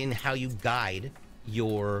aid in how you guide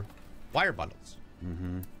your wire bundles.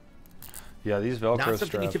 Yeah, these Velcro straps not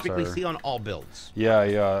something you typically see on all builds. Yeah,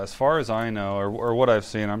 yeah. As far as I know, or what I've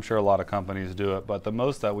seen, I'm sure a lot of companies do it, but the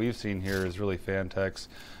most that we've seen here is really Phanteks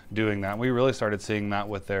doing that. We really started seeing that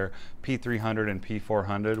with their P300 and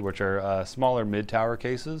P400, which are smaller mid-tower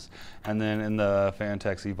cases, and then in the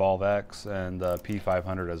Phanteks Evolve X and the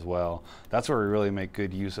P500 as well. That's where we really make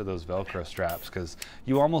good use of those Velcro straps, because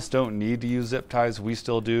you almost don't need to use zip ties. We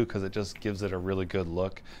still do, because it just gives it a really good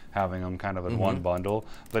look, having them kind of in one bundle.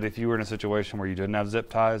 But if you were in a situation where you didn't have zip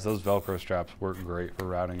ties, those Velcro straps work great for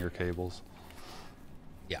routing your cables.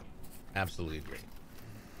 Yeah, absolutely agree.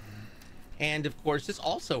 And of course, this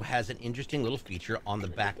also has an interesting little feature on the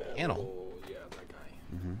back panel. Oh, yeah, that guy.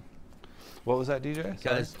 What was that, DJ?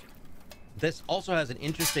 Because this also has an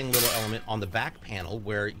interesting little element on the back panel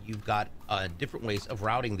where you've got different ways of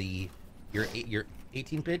routing your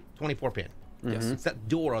 18 pin, 24 pin. Yes. It's that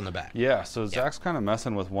door on the back. Yeah, so Zach's kind of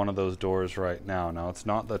messing with one of those doors right now. Now, it's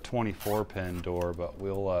not the 24-pin door, but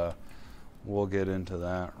we'll get into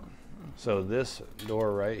that. So this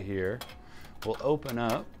door right here will open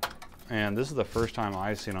up, and this is the first time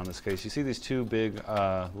I've seen on this case. You see these two big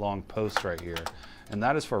long posts right here, and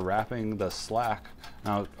that is for wrapping the slack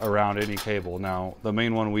around any cable. Now, the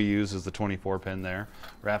main one we use is the 24-pin there,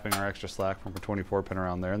 wrapping our extra slack from a 24-pin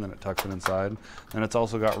around there, and then it tucks it inside. And it's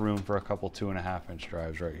also got room for a couple 2.5-inch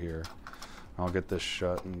drives right here. I'll get this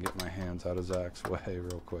shut and get my hands out of Zach's way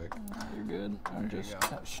real quick. You're good. I'm just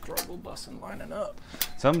struggle busting lining up.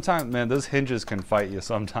 Sometimes, man, those hinges can fight you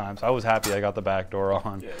sometimes. I was happy I got the back door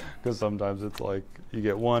on, because sometimes it's like you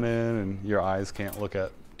get one in and your eyes can't look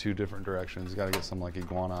at 2 different directions. You got to get some like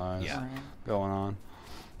iguana eyes going on.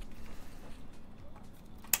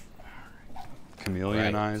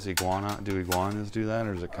 Chameleon eyes, iguana. Do iguanas do that,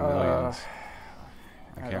 or is it chameleons?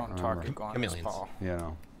 I can't remember. Talk iguanas, Paul. You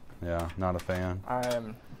know, yeah, not a fan. I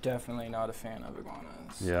am definitely not a fan of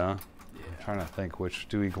iguanas. Yeah. I'm trying to think,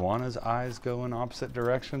 do iguanas' eyes go in opposite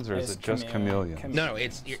directions, or is it just chameleons? No,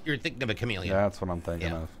 it's you're thinking of a chameleon. Yeah, that's what I'm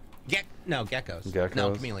thinking of. No, geckos. Geckos?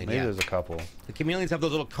 No, chameleon. Maybe there's a couple. The chameleons have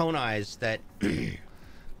those little cone eyes that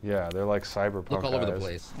yeah, they're like cyberpunk look all over eyes. the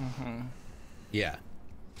place. Yeah.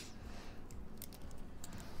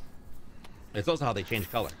 It's also how they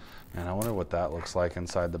change color. And I wonder what that looks like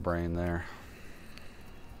inside the brain there.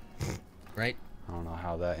 Right? I don't know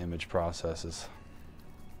how that image processes.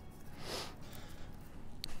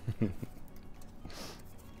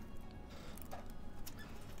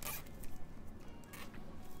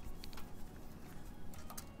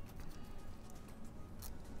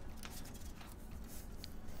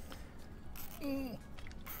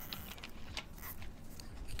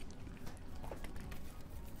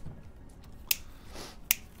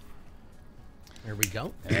 There we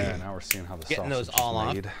go. Yeah, now we're seeing how the Getting those sausage is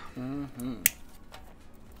all made. Off.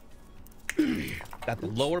 Got the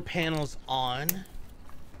lower panels on.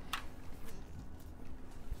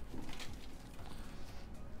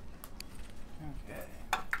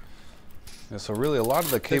 Yeah, so really a lot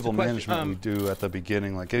of the cable management we do at the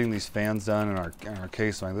beginning, like getting these fans done in our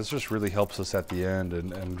case, like this just really helps us at the end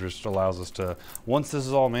and just allows us to, once this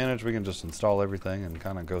is all managed, we can just install everything and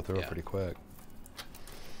kind of go through it pretty quick.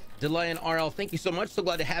 Delay and RL, thank you so much. So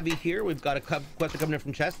glad to have you here. We've got a question coming in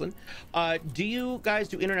from Cheslin. Do you guys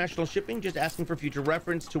do international shipping? Just asking for future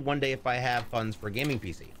reference to one day if I have funds for a gaming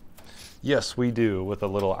PC. Yes, we do, with a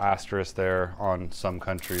little asterisk there on some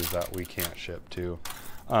countries that we can't ship to.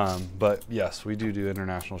 But yes, we do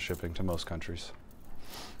international shipping to most countries.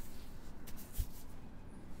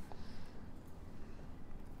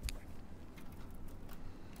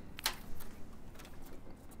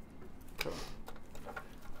 Cool.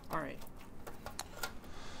 All right.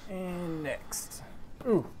 And next.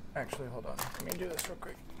 Ooh, actually, hold on. Let me do this real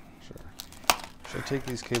quick. Sure. Should I take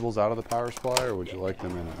these cables out of the power supply, or would you like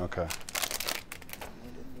them in it? Okay.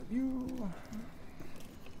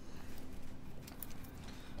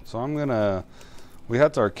 So I'm gonna, we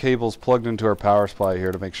had our cables plugged into our power supply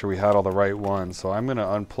here to make sure we had all the right ones. So I'm gonna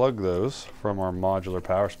unplug those from our modular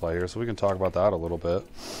power supply here so we can talk about that a little bit.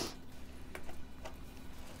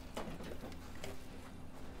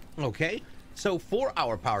 Okay, so for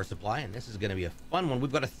our power supply, and this is gonna be a fun one,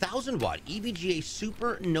 we've got a 1000-watt EVGA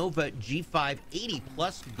Supernova G5 80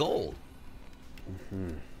 plus gold.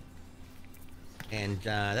 And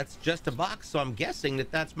that's just a box, so I'm guessing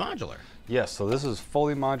that that's modular. Yes, so this is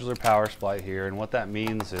fully modular power supply here, and what that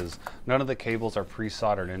means is none of the cables are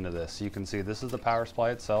pre-soldered into this. So you can see this is the power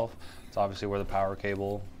supply itself. It's obviously where the power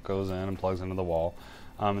cable goes in and plugs into the wall.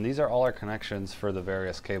 And these are all our connections for the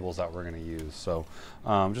various cables that we're going to use. So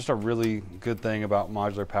just a really good thing about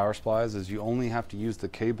modular power supplies is you only have to use the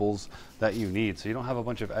cables that you need. So you don't have a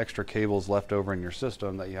bunch of extra cables left over in your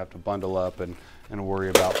system that you have to bundle up and worry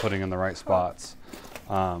about putting in the right spots.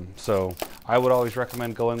 So I would always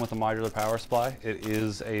recommend going with a modular power supply. It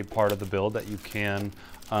is a part of the build that you can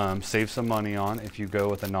save some money on if you go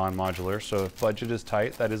with a non-modular. So if budget is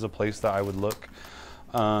tight, that is a place that I would look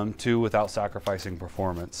to without sacrificing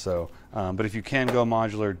performance. So, but if you can go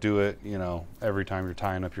modular, do it, you know, every time you're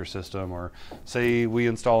tying up your system, or say we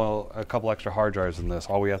install a couple extra hard drives in this,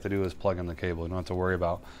 all we have to do is plug in the cable. You don't have to worry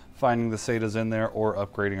about finding the SATAs in there or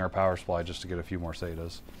upgrading our power supply just to get a few more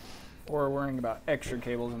SATAs. Or worrying about extra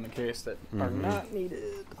cables in the case that are not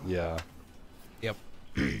needed. Yeah. Yep.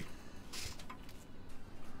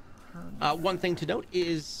 One thing to note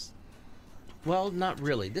is, well, not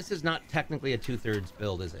really. This is not technically a 2/3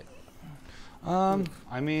 build, is it?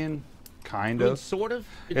 I mean, kind of. Sort of.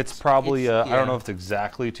 It's probably yeah. I don't know if it's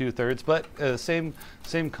exactly 2/3, but same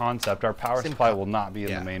concept. Our power supply will not be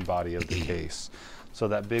in the main body of the case. So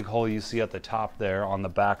that big hole you see at the top there on the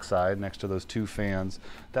back side next to those two fans,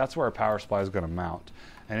 that's where our power supply is going to mount.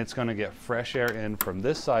 And it's going to get fresh air in from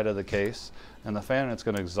this side of the case, and the fan, it's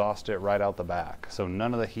going to exhaust it right out the back. So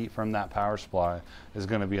none of the heat from that power supply is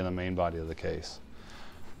going to be in the main body of the case.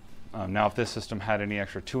 Now, if this system had any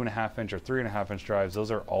extra 2.5-inch or 3.5-inch drives, those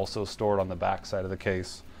are also stored on the back side of the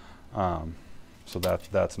case. So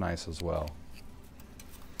that's nice as well.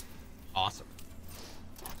 Awesome.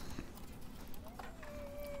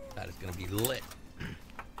 That is going to be lit.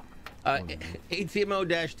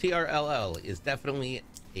 ATMO-TRLL is definitely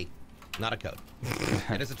not a code.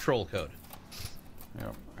 It is a troll code.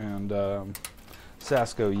 Yep. And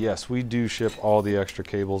Sasco, yes, we do ship all the extra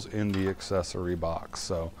cables in the accessory box.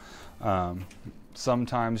 So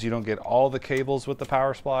sometimes you don't get all the cables with the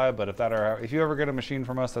power supply, but if you ever get a machine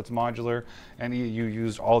from us that's modular and you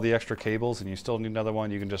used all the extra cables and you still need another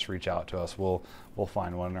one, you can just reach out to us. We'll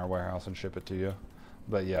find one in our warehouse and ship it to you.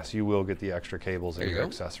 But yes, you will get the extra cables in your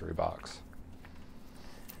accessory box.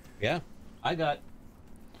 Yeah, I got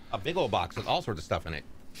a big old box with all sorts of stuff in it.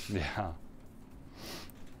 Yeah.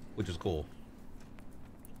 Which is cool.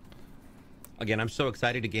 Again, I'm so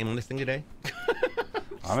excited to game on this thing today.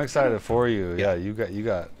 I'm excited for you. Yeah, you got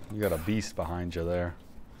a beast behind you there.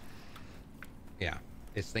 Yeah,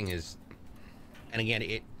 this thing is, and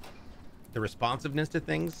again, the responsiveness to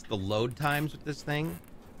things, the load times with this thing,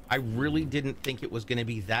 I really didn't think it was going to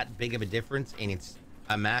be that big of a difference, and it's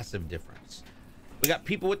a massive difference. We got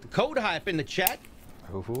people with the code hype in the chat.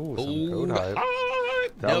 Ooh, some code hype.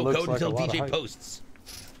 No code until DJ posts.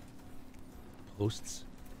 Posts.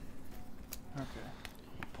 Okay.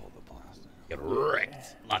 Pull the plastic. Get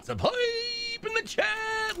wrecked. Lots of hype in the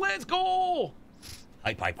chat. Let's go.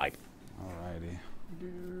 Hype. Alrighty.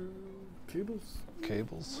 Cables.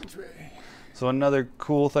 Cables. So another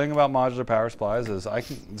cool thing about modular power supplies is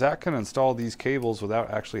Zack can install these cables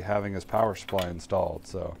without actually having his power supply installed.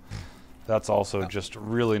 So that's also just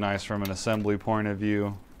really nice from an assembly point of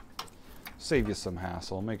view. Save you some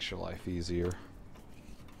hassle, makes your life easier.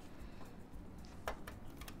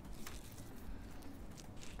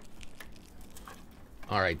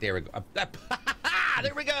 All right, there we go.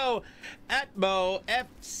 There we go. Atmo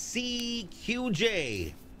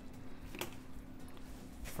FCQJ.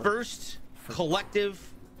 First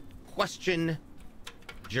collective question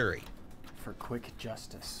jury. For quick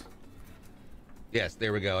justice. Yes,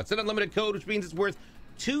 there we go. It's an unlimited code, which means it's worth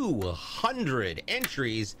 200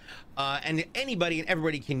 entries, and anybody and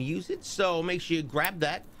everybody can use it. So make sure you grab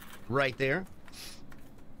that right there.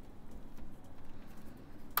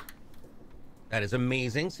 That is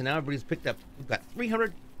amazing. So now everybody's picked up. We've got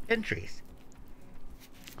 300 entries.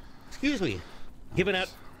 Excuse me. Giving out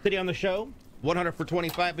today on the show. 100 for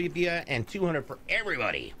 25 EVGA and 200 for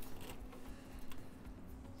everybody.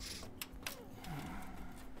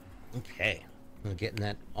 Okay. We're getting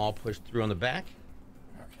that all pushed through on the back.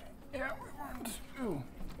 Okay. Yeah, we want to.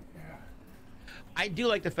 Yeah. I do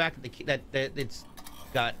like the fact that it's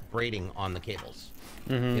got braiding on the cables.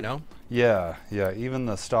 You know? Yeah. Even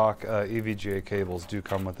the stock EVGA cables do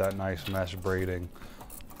come with that nice mesh braiding.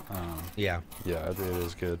 Yeah. Yeah, it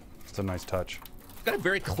is good. It's a nice touch. It's got a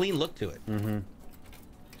very clean look to it.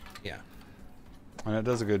 Yeah. And it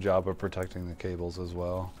does a good job of protecting the cables as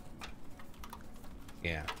well.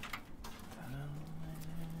 Yeah.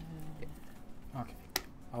 Okay.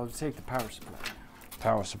 I'll take the power supply.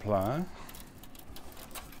 Power supply.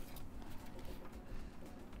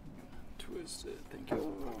 Twist it. Thank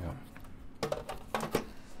you. Yep.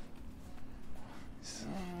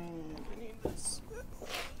 We need this.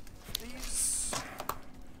 These.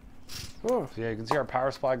 So yeah, you can see our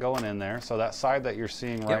power supply going in there. So that side that you're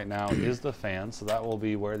seeing right now is the fan. So that will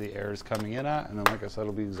be where the air is coming in at. And then, like I said,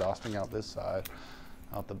 it'll be exhausting out this side,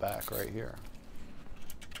 out the back right here.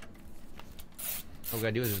 All we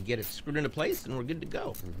gotta do is just get it screwed into place and we're good to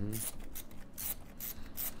go.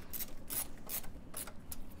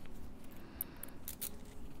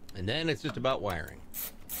 And then it's just about wiring.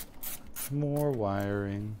 More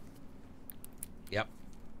wiring. Yep.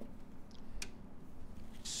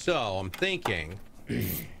 So I'm thinking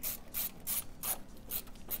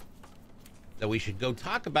that we should go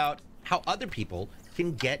talk about how other people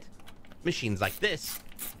can get machines like this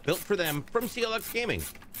built for them from CLX Gaming.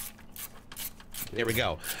 There we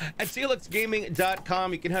go. At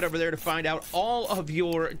clxgaming.com, you can head over there to find out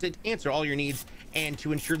to answer all your needs and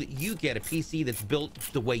to ensure that you get a PC that's built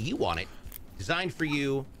the way you want it, designed for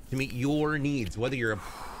you to meet your needs, whether you're a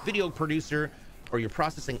video producer or you're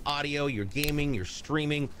processing audio, you're gaming, you're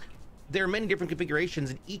streaming, there are many different configurations,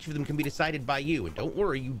 and each of them can be decided by you. And don't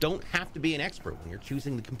worry, you don't have to be an expert when you're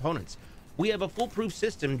choosing the components. We have a foolproof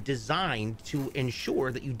system designed to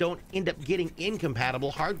ensure that you don't end up getting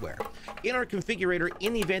incompatible hardware. In our configurator,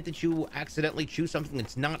 in the event that you accidentally choose something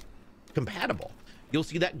that's not compatible, you'll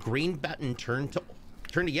see that green button turn to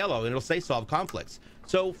yellow, and it'll say solve conflicts.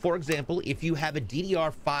 So, for example, if you have a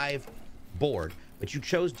DDR5 board, but you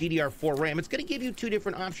chose DDR4 RAM, it's going to give you two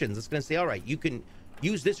different options. It's going to say, all right, you can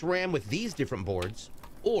use this RAM with these different boards,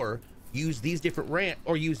 or use these different RAM,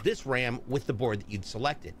 or use this RAM with the board that you'd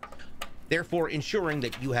selected. Therefore, ensuring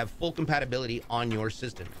that you have full compatibility on your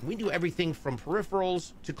system. We do everything from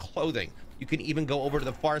peripherals to clothing. You can even go over to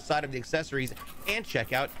the far side of the accessories and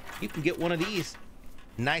check out. You can get one of these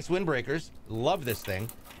nice windbreakers. Love this thing.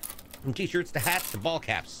 From t-shirts to hats to ball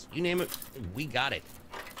caps, you name it, we got it.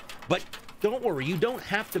 But don't worry, you don't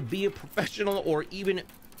have to be a professional or even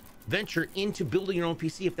venture into building your own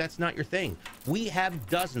PC if that's not your thing. We have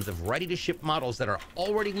dozens of ready-to-ship models that are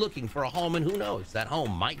already looking for a home, and who knows, that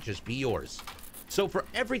home might just be yours. So for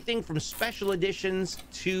everything from special editions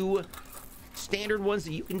to standard ones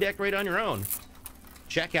that you can decorate on your own,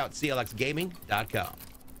 check out clxgaming.com.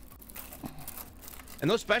 And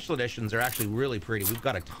those special editions are actually really pretty. We've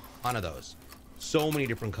got a ton of those. So many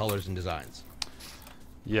different colors and designs.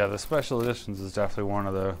 Yeah, the special editions is definitely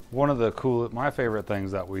one of the cool, my favorite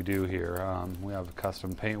things that we do here. We have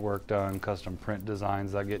custom paint work done, custom print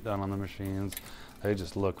designs that get done on the machines. They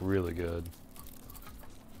just look really good.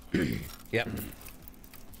 Yep.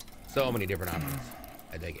 So many different options.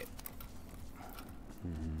 I dig it.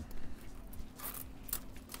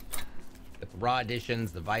 The raw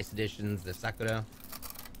editions, the Vice editions, the Sakura.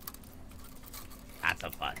 Lots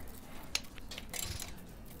of fun.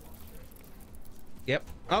 Yep.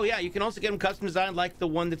 Oh yeah, you can also get them custom designed like the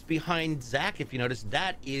one that's behind Zack. If you notice,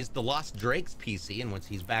 that is the Lost Drake's PC, and once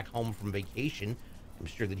he's back home from vacation, I'm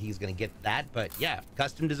sure that he's going to get that. But yeah,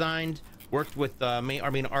 custom designed, worked with our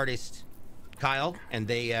main artist, Kyle, and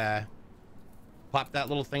they popped that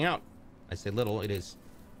little thing out. I say little, it is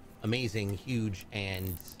amazing, huge,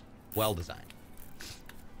 and well designed.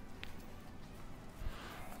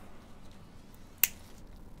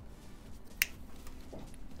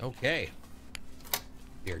 Okay.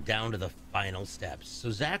 We are down to the final steps.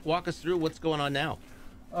 So Zach, walk us through what's going on now.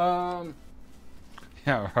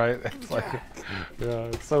 Yeah, right. It's like, yeah,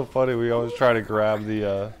 it's so funny. We always try to grab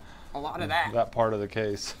the a lot of that part of the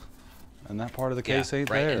case, and that part of the case ain't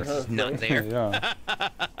there. It's not there. Yeah.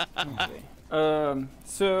 Okay.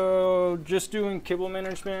 So just doing cable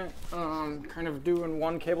management, kind of doing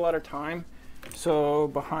one cable at a time. So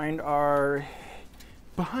behind door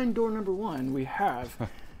number 1, we have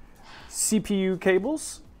CPU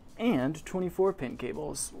cables and 24-pin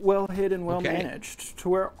cables, well hidden, well managed, to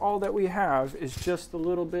where all that we have is just a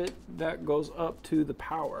little bit that goes up to the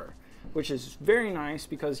power, which is very nice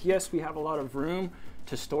because yes, we have a lot of room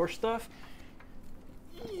to store stuff.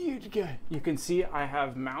 You can see I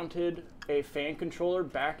have mounted a fan controller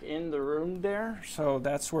back in the room there, so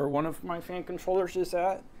that's where one of my fan controllers is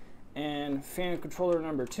at, and fan controller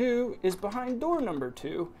number 2 is behind door number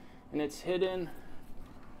 2, and it's hidden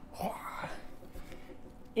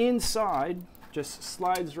inside, just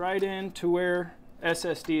slides right in to where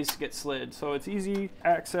SSDs get slid. So it's easy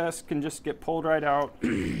access, can just get pulled right out.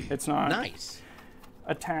 It's not nice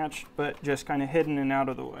attached, but just kind of hidden and out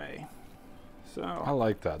of the way. So I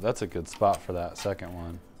like that. That's a good spot for that second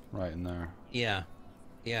one, right in there. Yeah,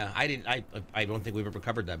 yeah. I don't think we've ever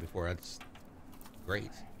covered that before. That's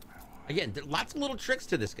great. Again, lots of little tricks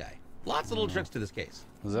to this guy. Lots of little tricks to this case.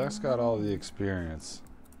 Zach's got all the experience.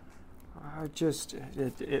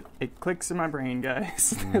 It clicks in my brain,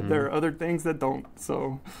 guys. There are other things that don't,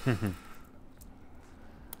 so.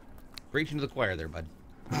 Preaching to the choir there, bud.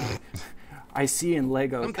 I see in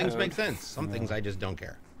Lego Some things code. make sense. Some things I just don't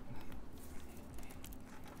care.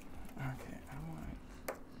 Okay,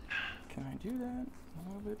 can I do that a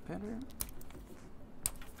little bit better?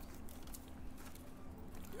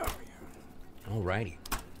 Oh, yeah. Alrighty.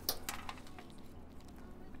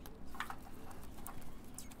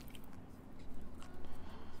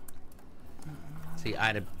 See,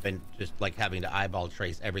 I'd have been just like having to eyeball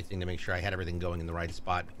trace everything to make sure I had everything going in the right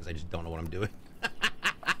spot because I just don't know what I'm doing.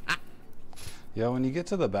 Yeah, when you get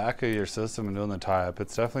to the back of your system and doing the tie-up,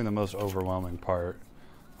 it's definitely the most overwhelming part.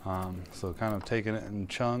 So kind of taking it in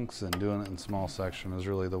chunks and doing it in small sections is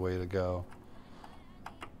really the way to go.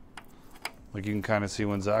 Like you can kind of see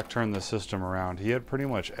when Zach turned the system around, he had pretty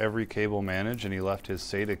much every cable managed and he left his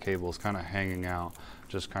SATA cables kind of hanging out,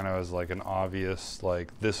 just kind of as like an obvious,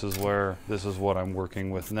 like this is what I'm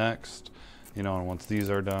working with next, you know, and once these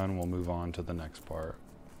are done, we'll move on to the next part.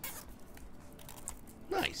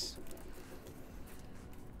 Nice.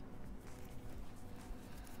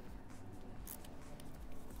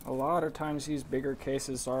 A lot of times these bigger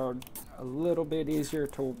cases are a little bit easier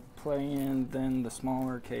to play in than the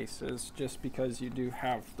smaller cases, just because you do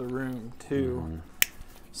have the room to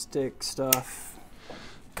stick stuff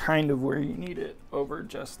kind of where you need it, over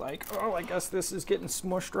just like, oh, I guess this is getting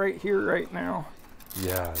smushed right here right now.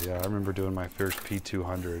 Yeah, I remember doing my first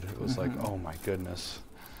P200. It was like, oh my goodness.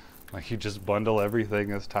 Like, you just bundle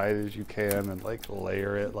everything as tight as you can and like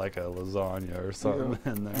layer it like a lasagna or something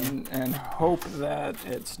in there. And hope that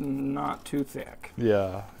it's not too thick.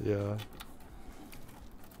 Yeah. Okay,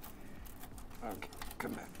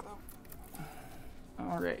 come back, Glow.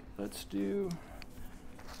 All right, let's do.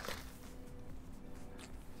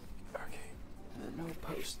 Okay, the no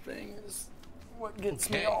post thing is what gets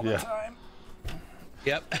me all the time.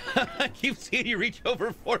 Yep. I keep seeing you reach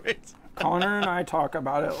over for it. Connor and I talk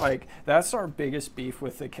about it like that's our biggest beef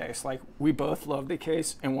with the case. Like, we both love the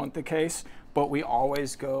case and want the case, but we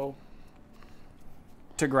always go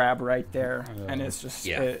to grab right there, and it's just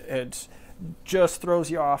it just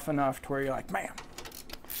throws you off enough to where you're like, man,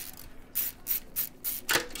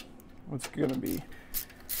 what's gonna be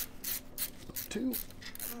 2?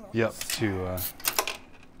 Yep, 2.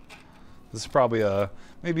 This is probably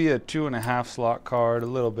maybe a 2.5 slot card, a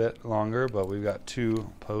little bit longer, but we've got 2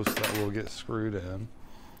 posts that will get screwed in.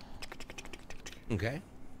 Okay.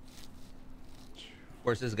 Of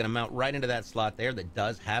course, this is going to mount right into that slot there that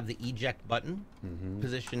does have the eject button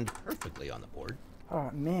positioned perfectly on the board. Oh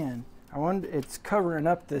man, I wonder, it's covering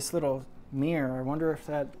up this little mirror. I wonder if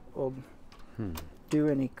that will do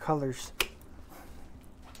any colors.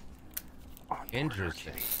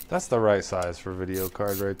 Interesting. That's the right size for video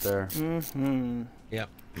card right there. Yep.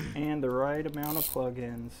 And the right amount of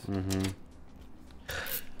plugins.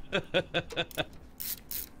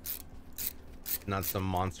 Not some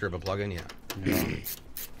monster of a plugin, Yeah.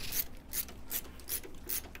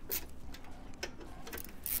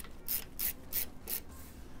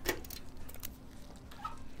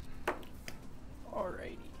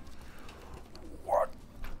 Alrighty. What?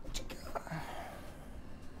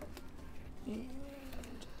 And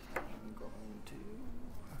I'm going to.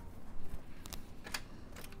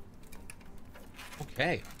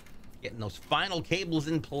 Okay. Getting those final cables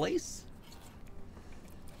in place.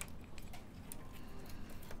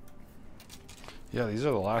 Yeah, these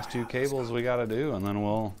are the last 2 cables we got to do, and then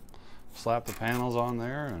we'll slap the panels on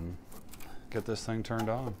there and get this thing turned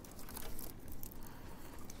on.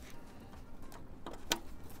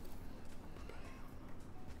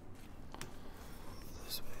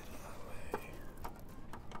 This way, that way.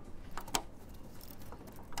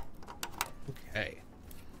 Okay.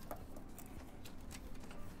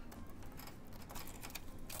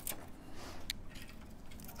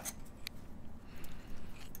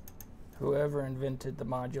 Whoever invented the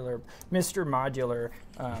modular, Mr. Modular,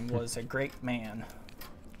 was a great man.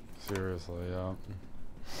 Seriously, yeah. All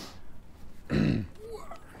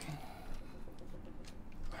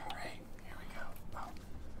right, here we go. Oh,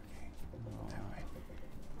 okay.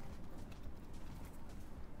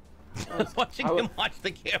 That way. Watching him watch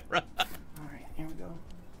the camera. All right, here we go.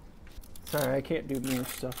 Sorry, I can't do mirror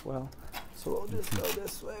stuff well, so we'll just go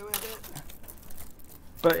this way with it.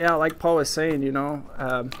 But yeah, like Paul was saying, you know,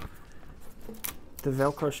 the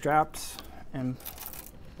Velcro straps, and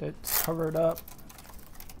it's covered up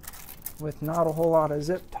with not a whole lot of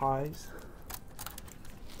zip ties.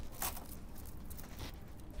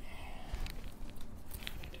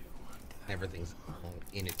 Everything's all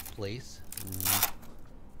in its place.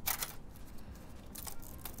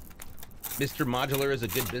 Mr. Modular is a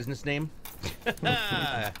good business name.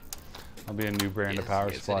 I'll be a new brand of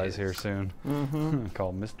power supplies here soon.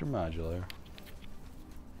 Called Mr. Modular.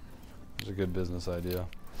 It's a good business idea.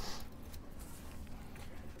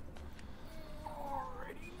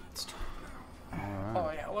 Alrighty, let's turn it All around. right.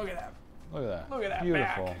 Oh yeah, look at that. Look at that. Look at that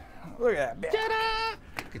Beautiful. back. Look at that back. Ta-da!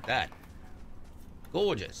 Look at that.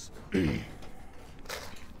 Gorgeous. All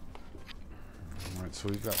right, so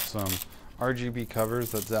we've got some RGB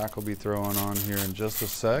covers that Zach will be throwing on here in just a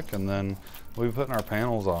sec, and then we'll be putting our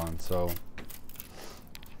panels on. So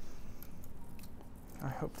I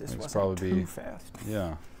hope this It's wasn't probably too be- fast.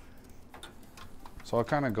 yeah. So I'll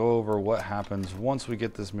kind of go over what happens once we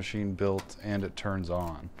get this machine built and it turns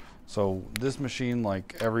on. So this machine,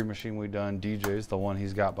 like every machine we've done, DJ's the one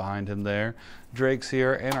he's got behind him there, Drake's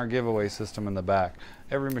here, and our giveaway system in the back.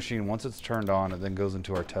 Every machine, once it's turned on, it then goes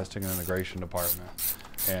into our testing and integration department.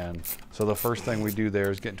 And so the first thing we do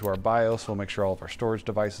there is get into our BIOS. We'll make sure all of our storage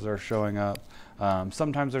devices are showing up.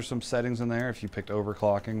 Sometimes there's some settings in there. If you picked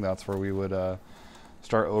overclocking, that's where we would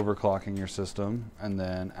start overclocking your system, and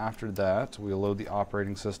then after that we'll load the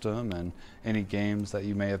operating system and any games that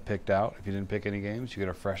you may have picked out. If you didn't pick any games, you get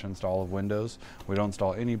a fresh install of Windows. We don't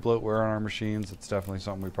install any bloatware on our machines. It's definitely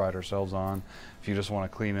something we pride ourselves on. If you just want a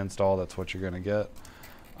clean install, that's what you're going to get.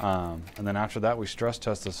 And then after that, we stress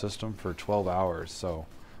test the system for 12 hours. So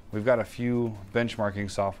we've got a few benchmarking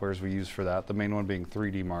softwares we use for that, the main one being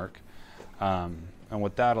 3D Mark. And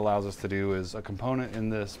what that allows us to do is a component in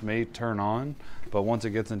this may turn on, but once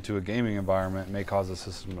it gets into a gaming environment, it may cause the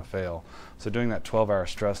system to fail. So doing that 12-hour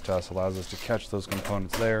stress test allows us to catch those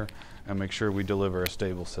components there and make sure we deliver a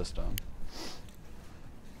stable system.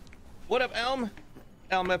 What up, Elm?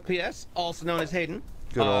 Elm FPS, also known as Hayden.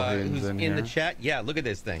 Good old Hayden's who's in in the here. chat. Yeah, look at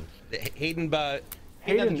this thing. Hayden had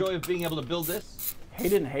the joy of being able to build this.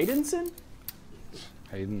 Hayden Haydenson?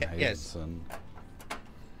 Hayden Yes. Haydenson.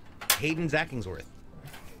 Hayden Zackingsworth.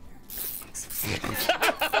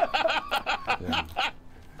 Yeah.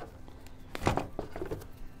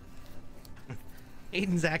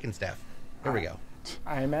 Hayden Zack and Steph. Here we go.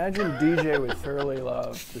 I imagine DJ would thoroughly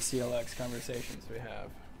love the CLX conversations we have.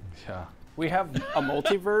 Yeah. We have a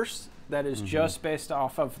multiverse that is just based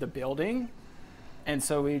off of the building, and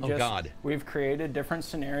so we've created different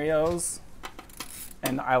scenarios,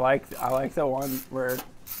 and I like the one where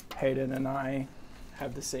Hayden and I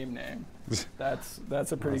have the same name. That's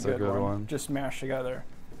a pretty good one. Just mashed together.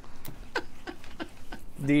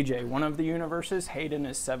 DJ, one of the universes, Hayden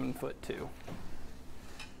is 7'2".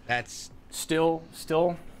 That's Still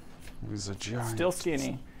He's a giant. still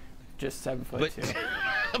skinny, just 7'2".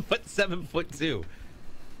 but 7'2".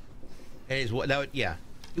 It is what that would, yeah.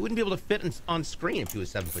 He wouldn't be able to fit on screen if he was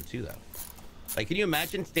 7'2" though. Like, can you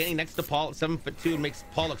imagine standing next to Paul at 7'2" and makes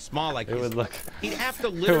Paul look small? Like It would look. he'd have to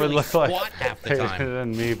It would literally look squat like half the Hayden time.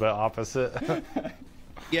 and me, but opposite.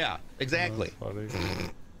 Yeah, exactly. That's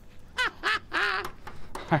funny.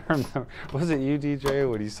 I remember, was it you, DJ,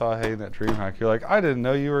 when you saw Hayden at DreamHack? You're like, I didn't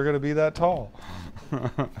know you were going to be that tall.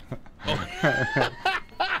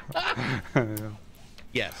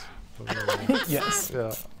 Yes. Yes.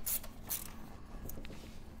 Yeah.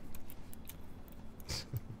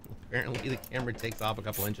 Apparently the camera takes off a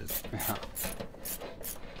couple inches. Yeah.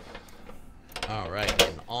 All right,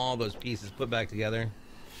 and all those pieces put back together.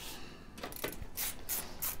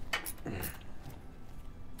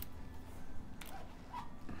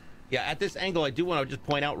 Yeah, at this angle, I do want to just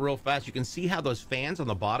point out real fast, you can see how those fans on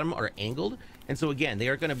the bottom are angled. And so again, they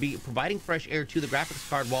are going to be providing fresh air to the graphics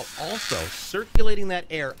card while also circulating that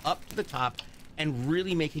air up to the top and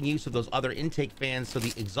really making use of those other intake fans so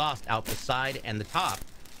the exhaust out the side and the top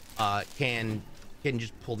can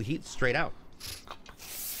just pull the heat straight out.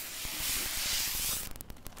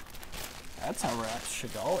 That's how raps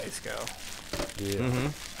should always go. Yeah.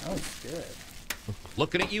 That was good.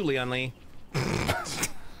 Looking at you, Leon Lee.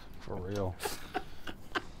 For real.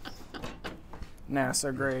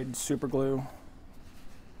 NASA grade super glue.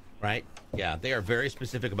 Right? Yeah, they are very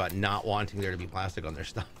specific about not wanting there to be plastic on their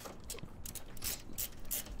stuff.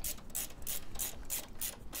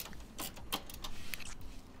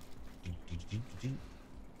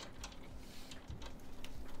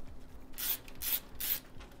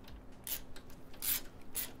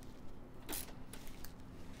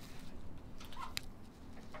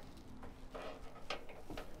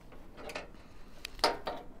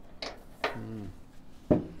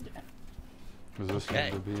 Is this Okay.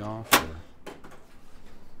 one to be off?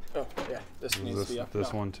 Or Oh yeah, this needs is to be up.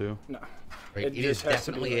 this No. one too? No. Right? It is just has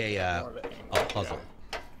to be definitely like more of an a angle. puzzle.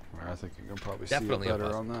 I think you can probably Definitely see a it better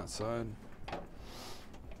puzzle. on that side.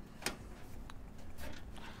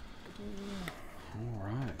 All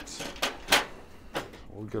right.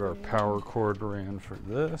 We'll get our power cord ran for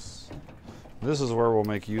this. This is where we'll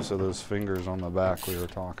make use of those fingers on the back we were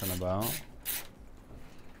talking about.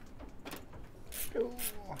 Ooh.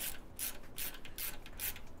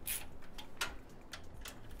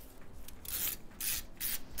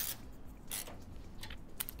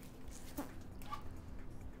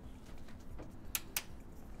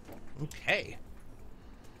 Okay.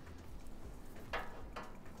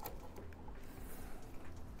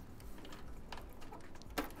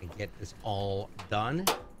 And get this all done.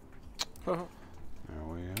 There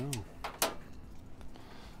we go.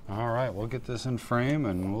 All right, we'll get this in frame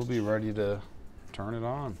and we'll be ready to turn it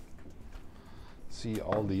on. See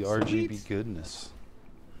all the RGB goodness.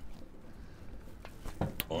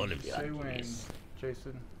 All of Say when, that.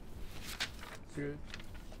 Jason. Good.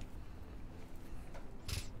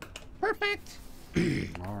 Perfect. All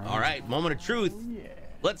right. All right, moment of truth. Yeah.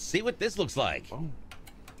 Let's see what this looks like. Boom.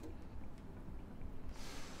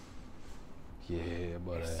 Yeah,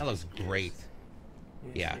 buddy. That looks great.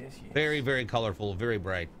 Yeah, yes. very, very colorful, very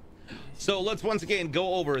bright. So let's once again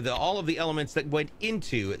go over all of the elements that went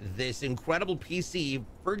into this incredible PC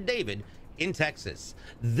for David in Texas.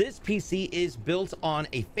 This PC is built on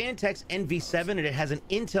a Phanteks NV7 and it has an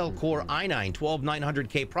Intel Core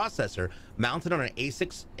i9-12900K processor mounted on an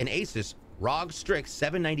ASUS ROG Strix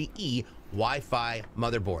 790E Wi-Fi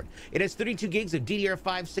motherboard. It has 32 gigs of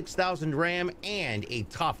DDR5 6000 RAM and a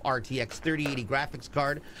tough RTX 3080 graphics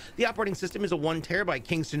card. The operating system is a 1TB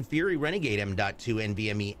Kingston Fury Renegade M.2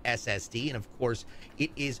 NVMe SSD, and of course it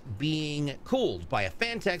is being cooled by a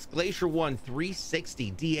Phanteks Glacier 1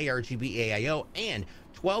 360 DARGB AIO and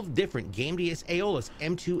 12 different Gamdias Aeolus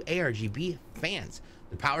M2 ARGB fans.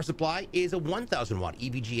 The power supply is a 1000 watt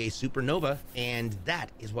EVGA Supernova, and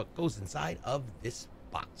that is what goes inside of this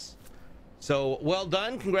box. So well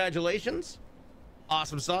done, congratulations,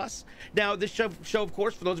 awesome sauce. Now this show, of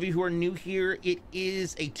course, for those of you who are new here, it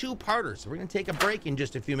is a two-parter, so we're gonna take a break in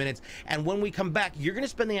just a few minutes, and when we come back, you're gonna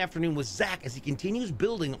spend the afternoon with Zack as he continues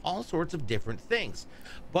building all sorts of different things.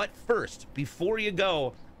 But first, before you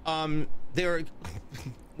go, you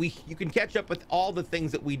can catch up with all the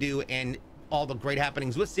things that we do and all the great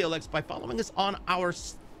happenings with CLX by following us on our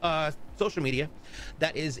social media.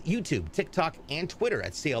 That is YouTube, TikTok, and Twitter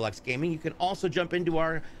at CLX Gaming. You can also jump into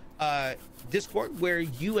our Discord, where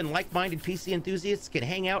you and like-minded PC enthusiasts can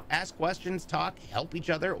hang out, ask questions, talk, help each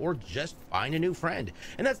other, or just find a new friend.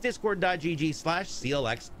 And that's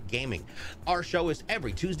discord.gg/CLX Gaming. Our show is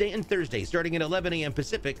every Tuesday and Thursday, starting at 11 a.m.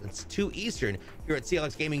 Pacific. It's 2 Eastern here at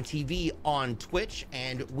CLX Gaming TV on Twitch,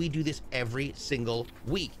 and we do this every single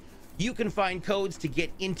week. You can find codes to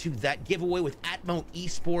get into that giveaway with Atmo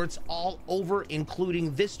Esports all over,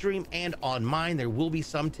 including this stream and on mine. There will be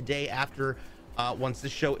some today after once the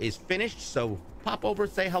show is finished, so pop over,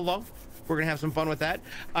 say hello. We're gonna have some fun with that,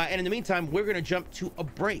 and in the meantime, we're gonna jump to a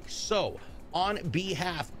break. So on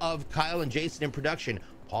behalf of Kyle and Jason in production,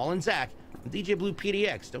 Paul and Zach, and DJ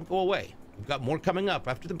BluePDX, don't go away. We've got more coming up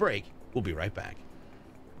after the break. We'll be right back.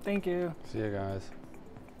 Thank you. See you guys.